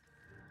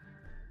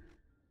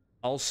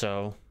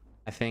 Also,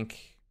 I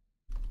think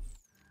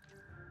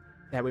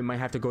that we might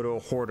have to go to a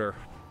hoarder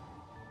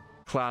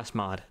class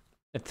mod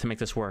to make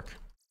this work.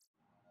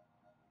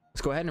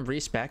 Let's go ahead and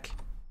respec.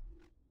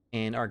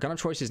 And our gun of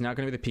choice is now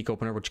going to be the peak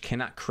opener, which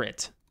cannot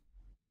crit.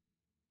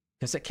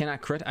 Because it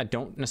cannot crit, I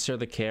don't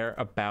necessarily care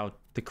about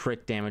the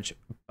crit damage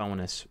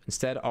bonus.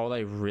 Instead, all I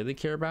really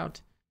care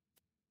about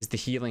is the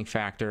healing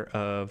factor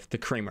of the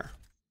creamer.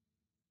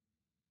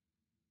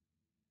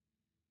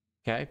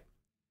 Okay.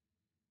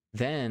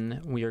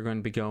 Then we are going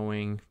to be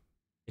going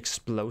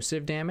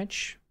explosive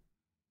damage.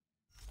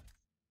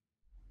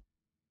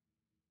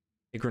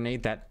 A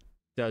grenade that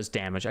does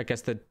damage. I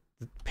guess the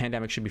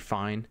pandemic should be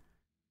fine.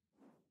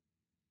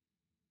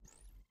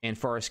 And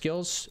for our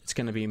skills, it's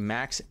going to be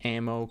max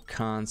ammo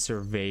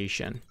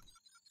conservation.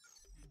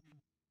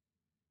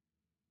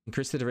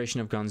 Increase the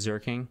duration of gun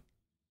zerking.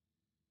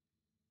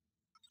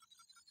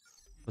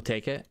 We'll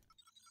take it.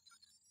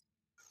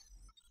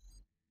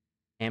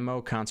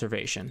 Ammo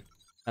conservation.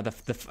 Now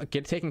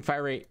taking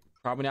fire rate,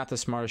 probably not the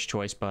smartest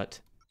choice, but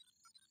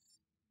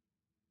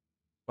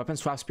weapon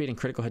swap speed and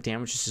critical hit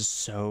damage. This is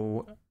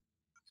so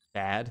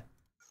bad.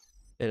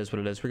 It is what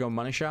it is. We go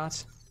money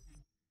shots.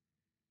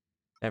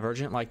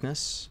 Divergent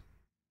likeness.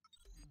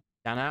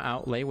 Down,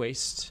 out, lay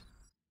waste.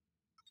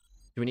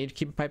 Do we need to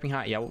keep it piping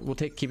hot? Yeah, we'll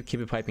keep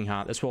it piping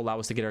hot. This will allow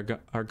us to get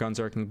our gun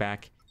zerking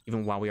back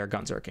even while we are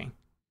gun zerking.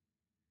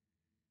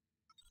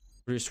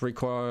 Reduce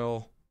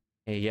recoil.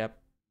 Hey, yep.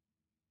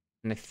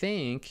 And I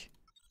think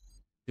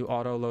do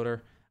auto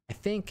loader. I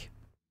think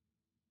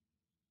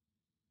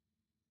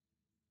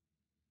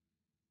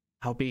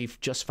I'll be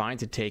just fine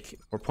to take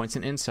more points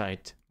in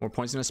insight, more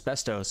points in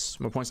asbestos,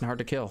 more points in hard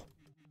to kill.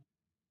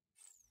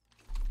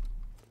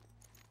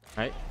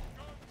 Right?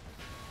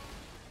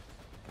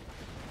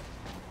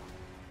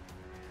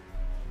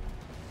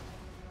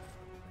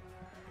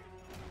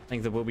 I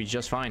think that we'll be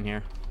just fine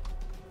here.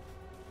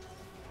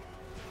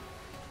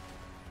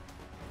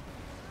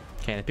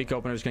 Okay, the peak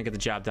opener is gonna get the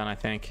job done, I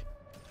think.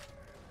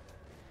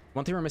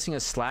 One thing we're missing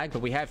is slag,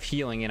 but we have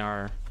healing in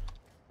our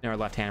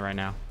left hand right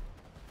now.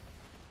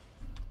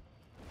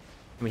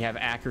 And we have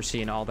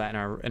accuracy and all that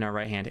in our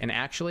right hand. And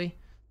actually,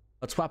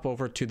 let's swap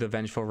over to the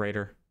Vengeful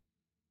Raider.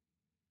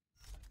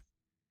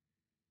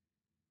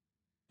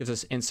 Gives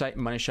us insight,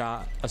 money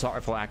shot, assault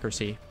rifle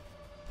accuracy.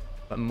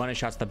 But money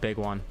shot's the big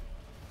one.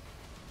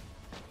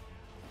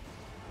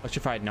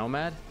 Electrified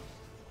Nomad.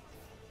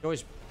 You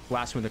always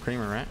blast him with the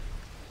creamer, right?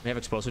 We have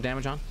explosive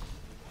damage on.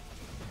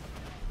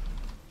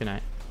 Good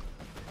night.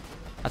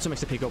 That's what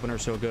makes the peak opener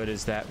so good,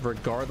 is that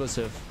regardless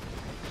of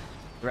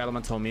your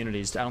elemental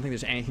immunities, I don't think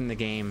there's anything in the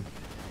game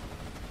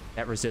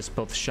that resists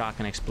both shock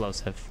and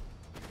explosive.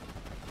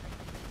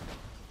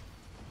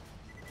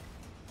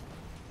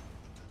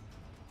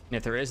 And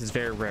if there is, it's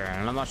very rare,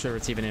 and I'm not sure if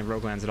it's even in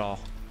Roguelands at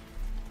all.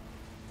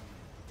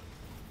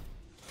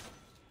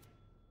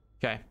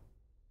 Okay.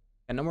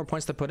 And no more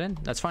points to put in.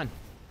 That's fine.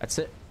 That's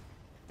it.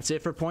 That's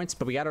it for points,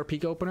 but we got our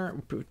peak opener.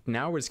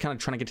 Now we're just kind of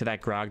trying to get to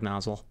that grog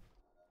nozzle.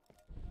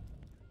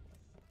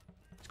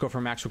 Let's go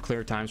for actual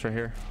clear times right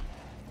here.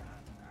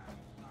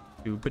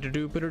 Good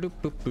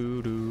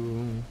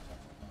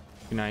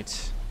night.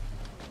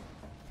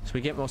 So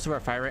we get most of our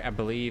fire rate, I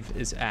believe,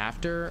 is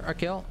after a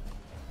kill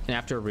and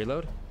after a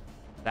reload.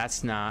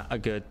 That's not a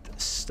good.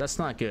 That's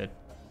not good.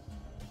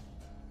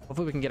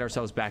 Hopefully we can get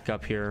ourselves back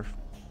up here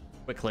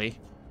quickly.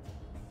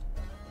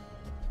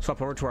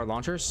 Swap over to our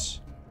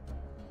launchers.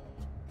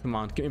 Come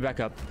on, get me back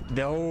up.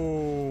 No,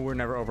 we're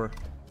never over.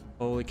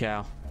 Holy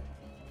cow.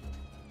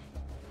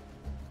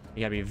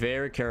 You gotta be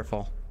very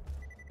careful.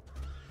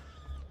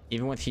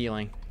 Even with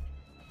healing.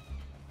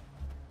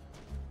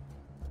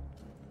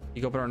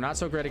 You go, but are not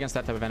so great against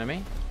that type of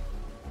enemy.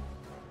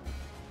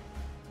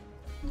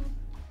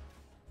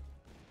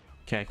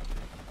 Okay.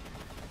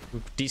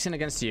 Decent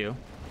against you.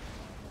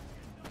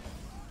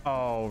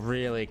 Oh,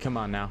 really? Come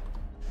on now.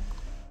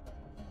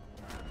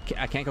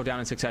 I can't go down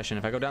in succession.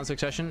 If I go down in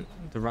succession,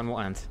 the run will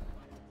end.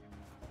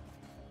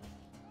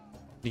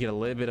 You get a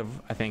little bit of,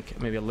 I think,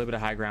 maybe a little bit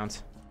of high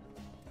ground.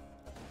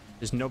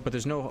 There's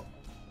no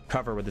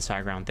cover with this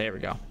high ground. There we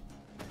go.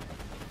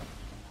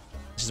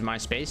 This is my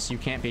space. You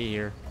can't be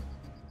here.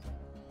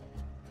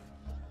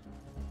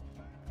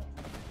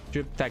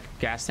 Shoot that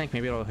gas tank.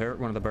 Maybe it'll hurt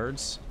one of the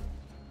birds.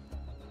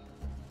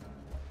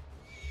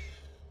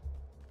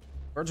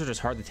 Birds are just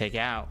hard to take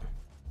out.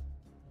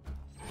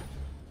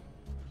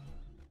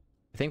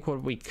 I think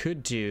what we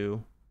could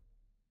do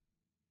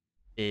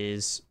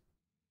is...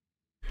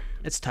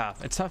 It's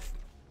tough. It's tough.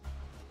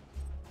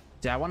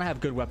 Yeah, I want to have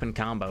good weapon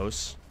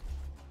combos.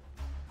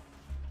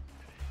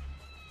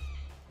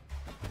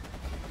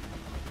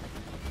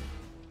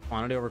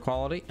 Quantity over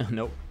quality?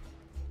 Nope.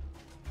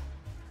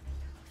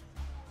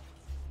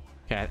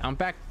 Okay, I'm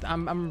back.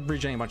 I'm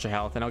regenerating a bunch of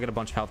health, and I'll get a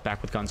bunch of health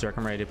back with Gunzerk.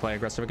 I'm ready to play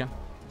aggressive again.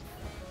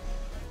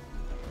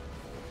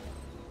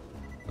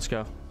 Let's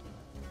go.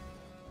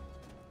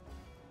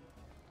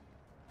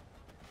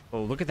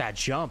 Oh, look at that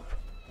jump.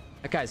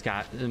 That guy's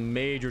got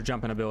major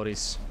jumping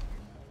abilities.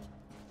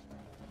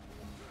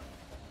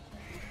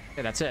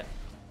 Okay, that's it.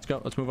 Let's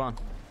go. Let's move on.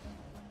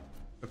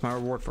 Took my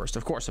reward first.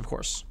 Of course, of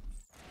course.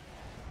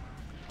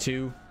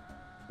 2,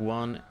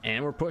 1,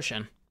 and we're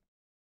pushing.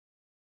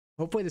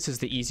 Hopefully this is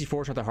the easy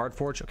forge, not the hard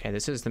forge. Okay,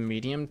 this is the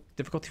medium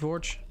difficulty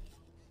forge.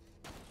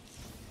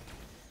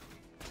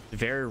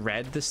 Very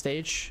red this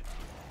stage.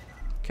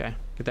 Okay,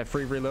 get that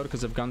free reload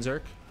because of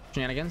Gunzerk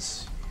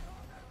shenanigans.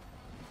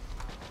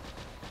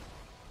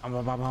 Bum,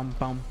 bum, bum,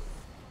 bum.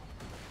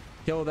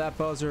 Kill that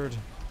buzzard.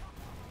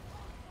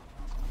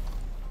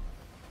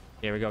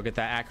 There we go. Get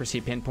that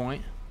accuracy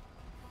pinpoint.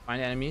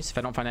 Find enemies. If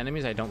I don't find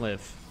enemies, I don't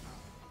live.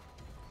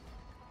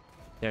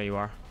 There you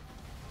are.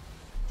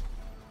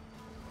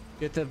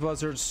 Get the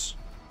buzzards.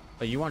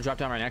 Oh, you want to drop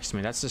down right next to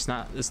me. That's just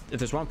not... If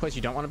there's one place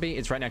you don't want to be,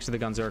 it's right next to the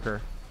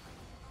Gunzerker.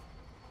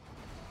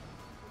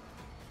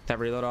 That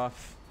reload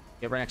off.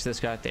 Get right next to this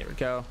guy. There we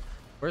go.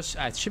 Where's...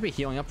 I should be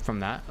healing up from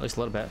that. At least a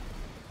little bit.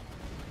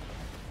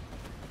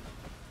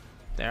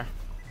 There.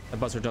 The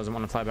buzzard doesn't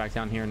want to fly back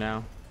down here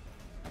now.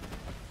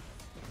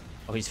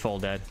 Oh, he's full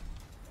dead.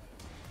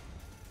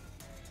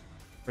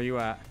 Where you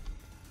at?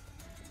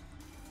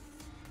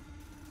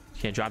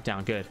 Okay, drop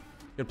down. Good.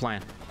 Good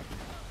plan.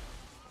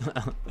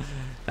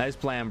 Nice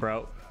plan,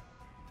 bro.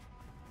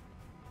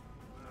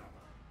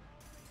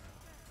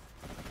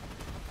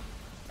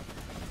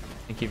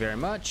 Thank you very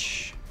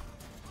much.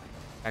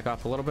 Back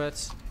off a little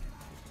bit.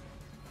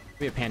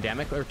 Maybe a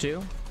pandemic or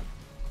two.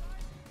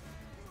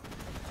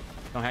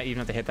 Don't even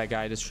have to hit that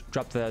guy. Just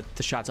drop the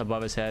shots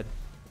above his head.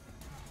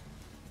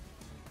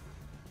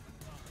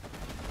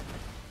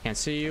 Can't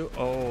see you.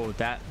 Oh,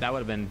 that would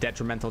have been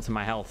detrimental to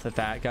my health if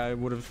that guy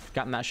would have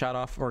gotten that shot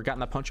off or gotten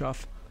that punch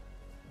off.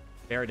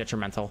 Very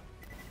detrimental.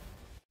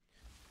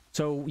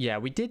 So yeah,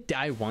 we did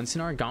die once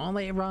in our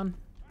gauntlet run.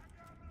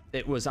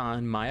 It was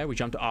on Maya. We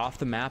jumped off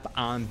the map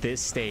on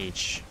this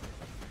stage.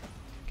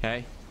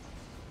 Okay.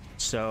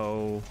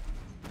 So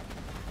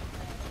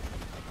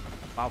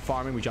while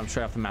farming, we jumped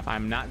straight off the map.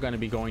 I'm not going to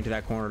be going to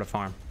that corner to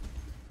farm.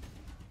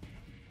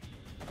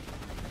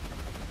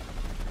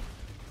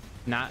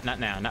 Not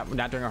now.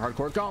 Not during a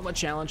hardcore gauntlet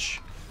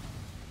challenge.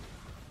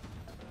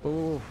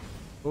 Oh,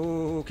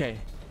 okay.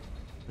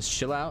 Let's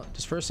chill out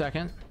just for a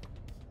second.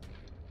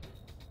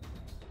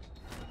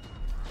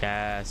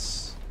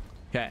 Yes.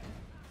 Okay.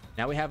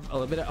 Now we have a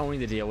little bit of Oni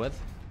to deal with.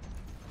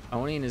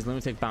 Oni and his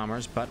lunatic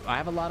bombers, but I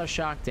have a lot of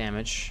shock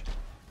damage.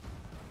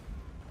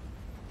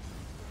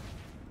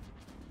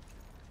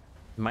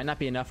 Might not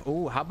be enough.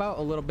 Oh, how about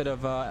a little bit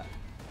of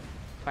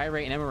fire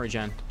rate and ammo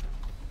regen?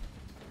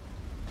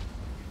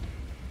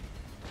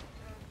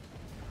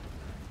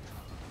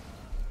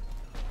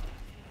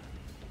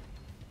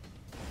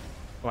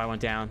 Oh, I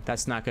went down.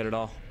 That's not good at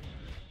all.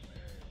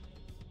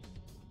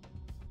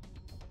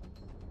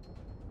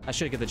 I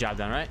should get the job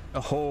done, right?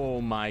 Oh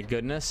my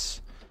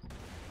goodness.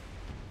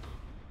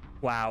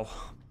 Wow.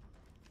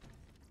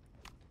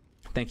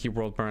 Thank you,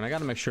 World Burn. I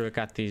gotta make sure I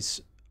got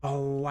these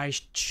Oh, I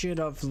should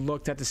have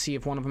looked at to see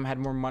if one of them had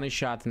more money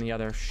shot than the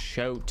other.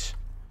 Shoot.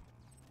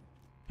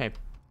 Okay,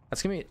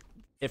 that's gonna be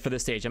it for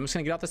this stage. I'm just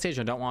gonna get off the stage.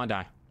 I don't want to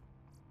die.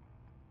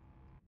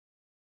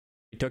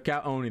 We took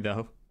out Oni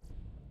though.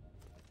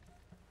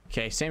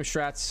 Okay, same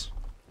strats.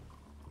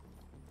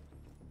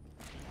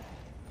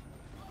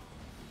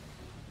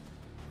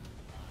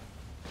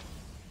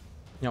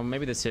 You know,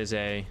 maybe this is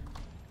a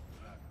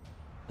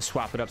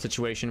swap it up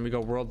situation. We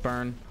go World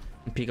Burn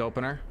and Peak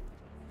Opener.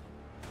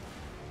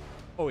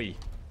 Oi.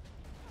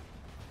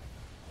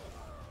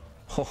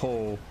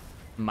 Oh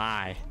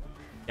my.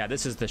 Yeah,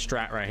 this is the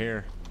strat right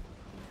here.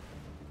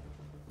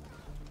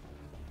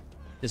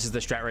 This is the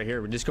strat right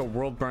here. We just go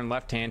World Burn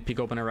left hand, Peak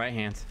Opener right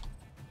hand.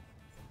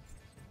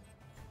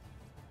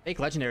 Fake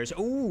legendaries.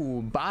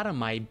 Ooh,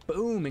 bottom I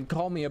boom and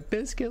call me a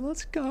biscuit.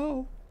 Let's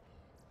go.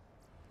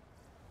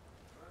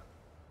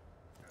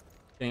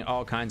 Getting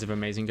all kinds of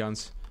amazing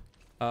guns.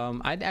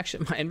 I'd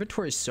actually, my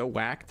inventory is so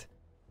whacked.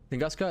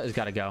 Tunguska has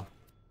got to go.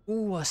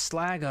 Ooh, a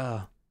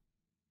Slagga.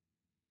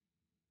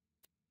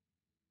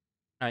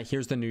 All right,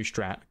 here's the new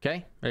strat.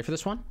 Okay, ready for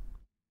this one?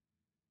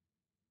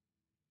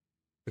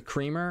 The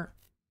Creamer,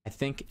 I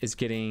think, is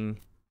getting...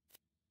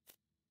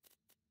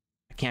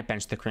 I can't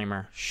bench the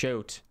Creamer.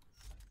 Shoot.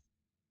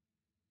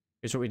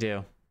 Here's what we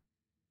do.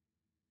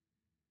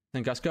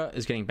 Tunguska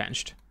is getting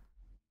benched.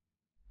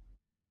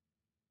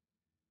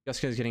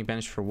 Tunguska is getting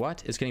benched for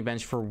what? It's getting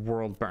benched for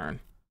World Burn.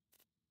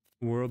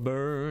 World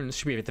Burn. This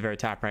should be at the very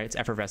top, right? It's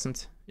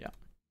effervescent. Yeah.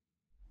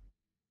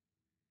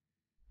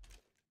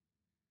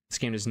 This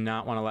game does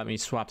not want to let me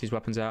swap these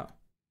weapons out.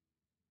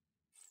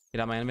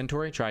 Get out my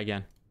inventory. Try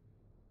again.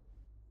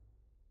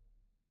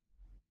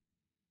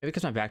 Maybe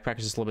because my backpack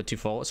is just a little bit too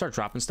full. Let's start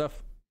dropping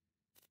stuff.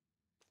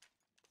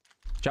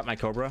 Drop my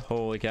Cobra.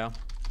 Holy cow.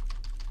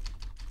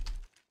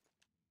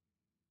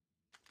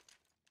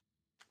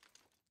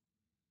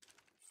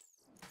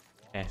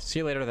 Okay, see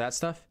you later with that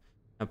stuff.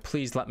 Now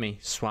please let me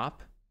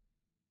swap.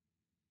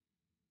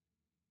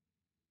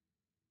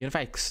 Even if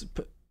I...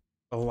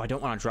 Oh, I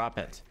don't want to drop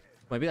it.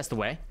 Maybe that's the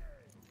way.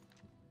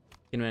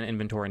 Get in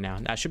inventory now.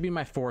 That should be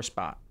my 4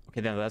 spot.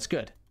 Okay, then that's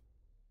good.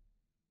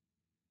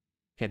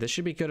 Okay, this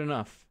should be good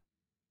enough.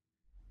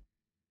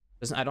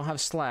 I don't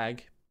have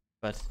slag,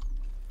 but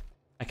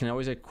I can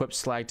always equip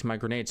slag to my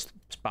grenade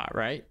spot,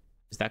 right?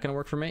 Is that gonna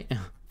work for me?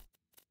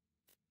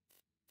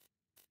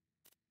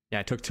 Yeah,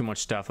 I took too much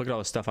stuff. Look at all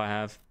the stuff I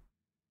have.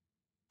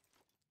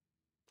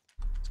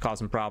 It's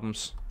causing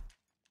problems.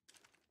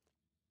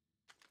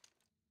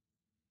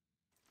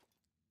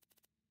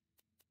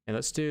 Okay,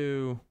 let's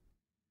do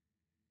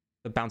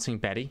the Bouncing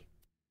Betty.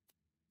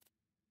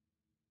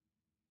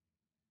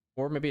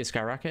 Or maybe a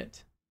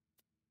Skyrocket.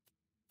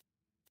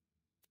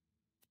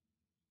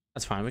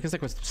 That's fine. We can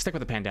stick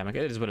with the pandemic.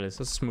 It is what it is.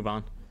 Let's just move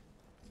on.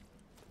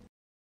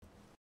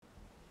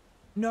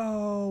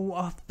 No,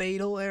 a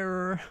fatal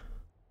error.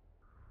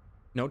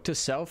 Note to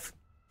self,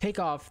 take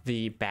off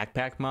the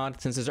backpack mod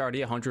since there's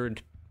already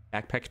 100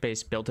 backpack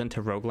space built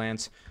into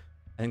Roguelands.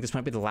 I think this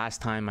might be the last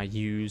time I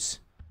use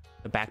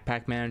the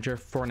backpack manager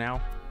for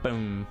now.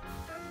 Boom.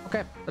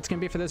 Okay, that's gonna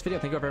be it for this video.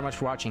 Thank you very much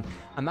for watching.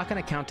 I'm not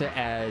gonna count it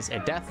as a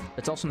death.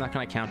 It's also not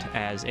gonna count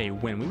as a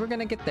win. We were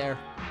gonna get there,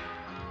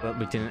 but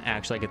we didn't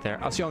actually get there.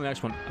 I'll see you on the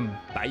next one.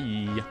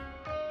 Bye.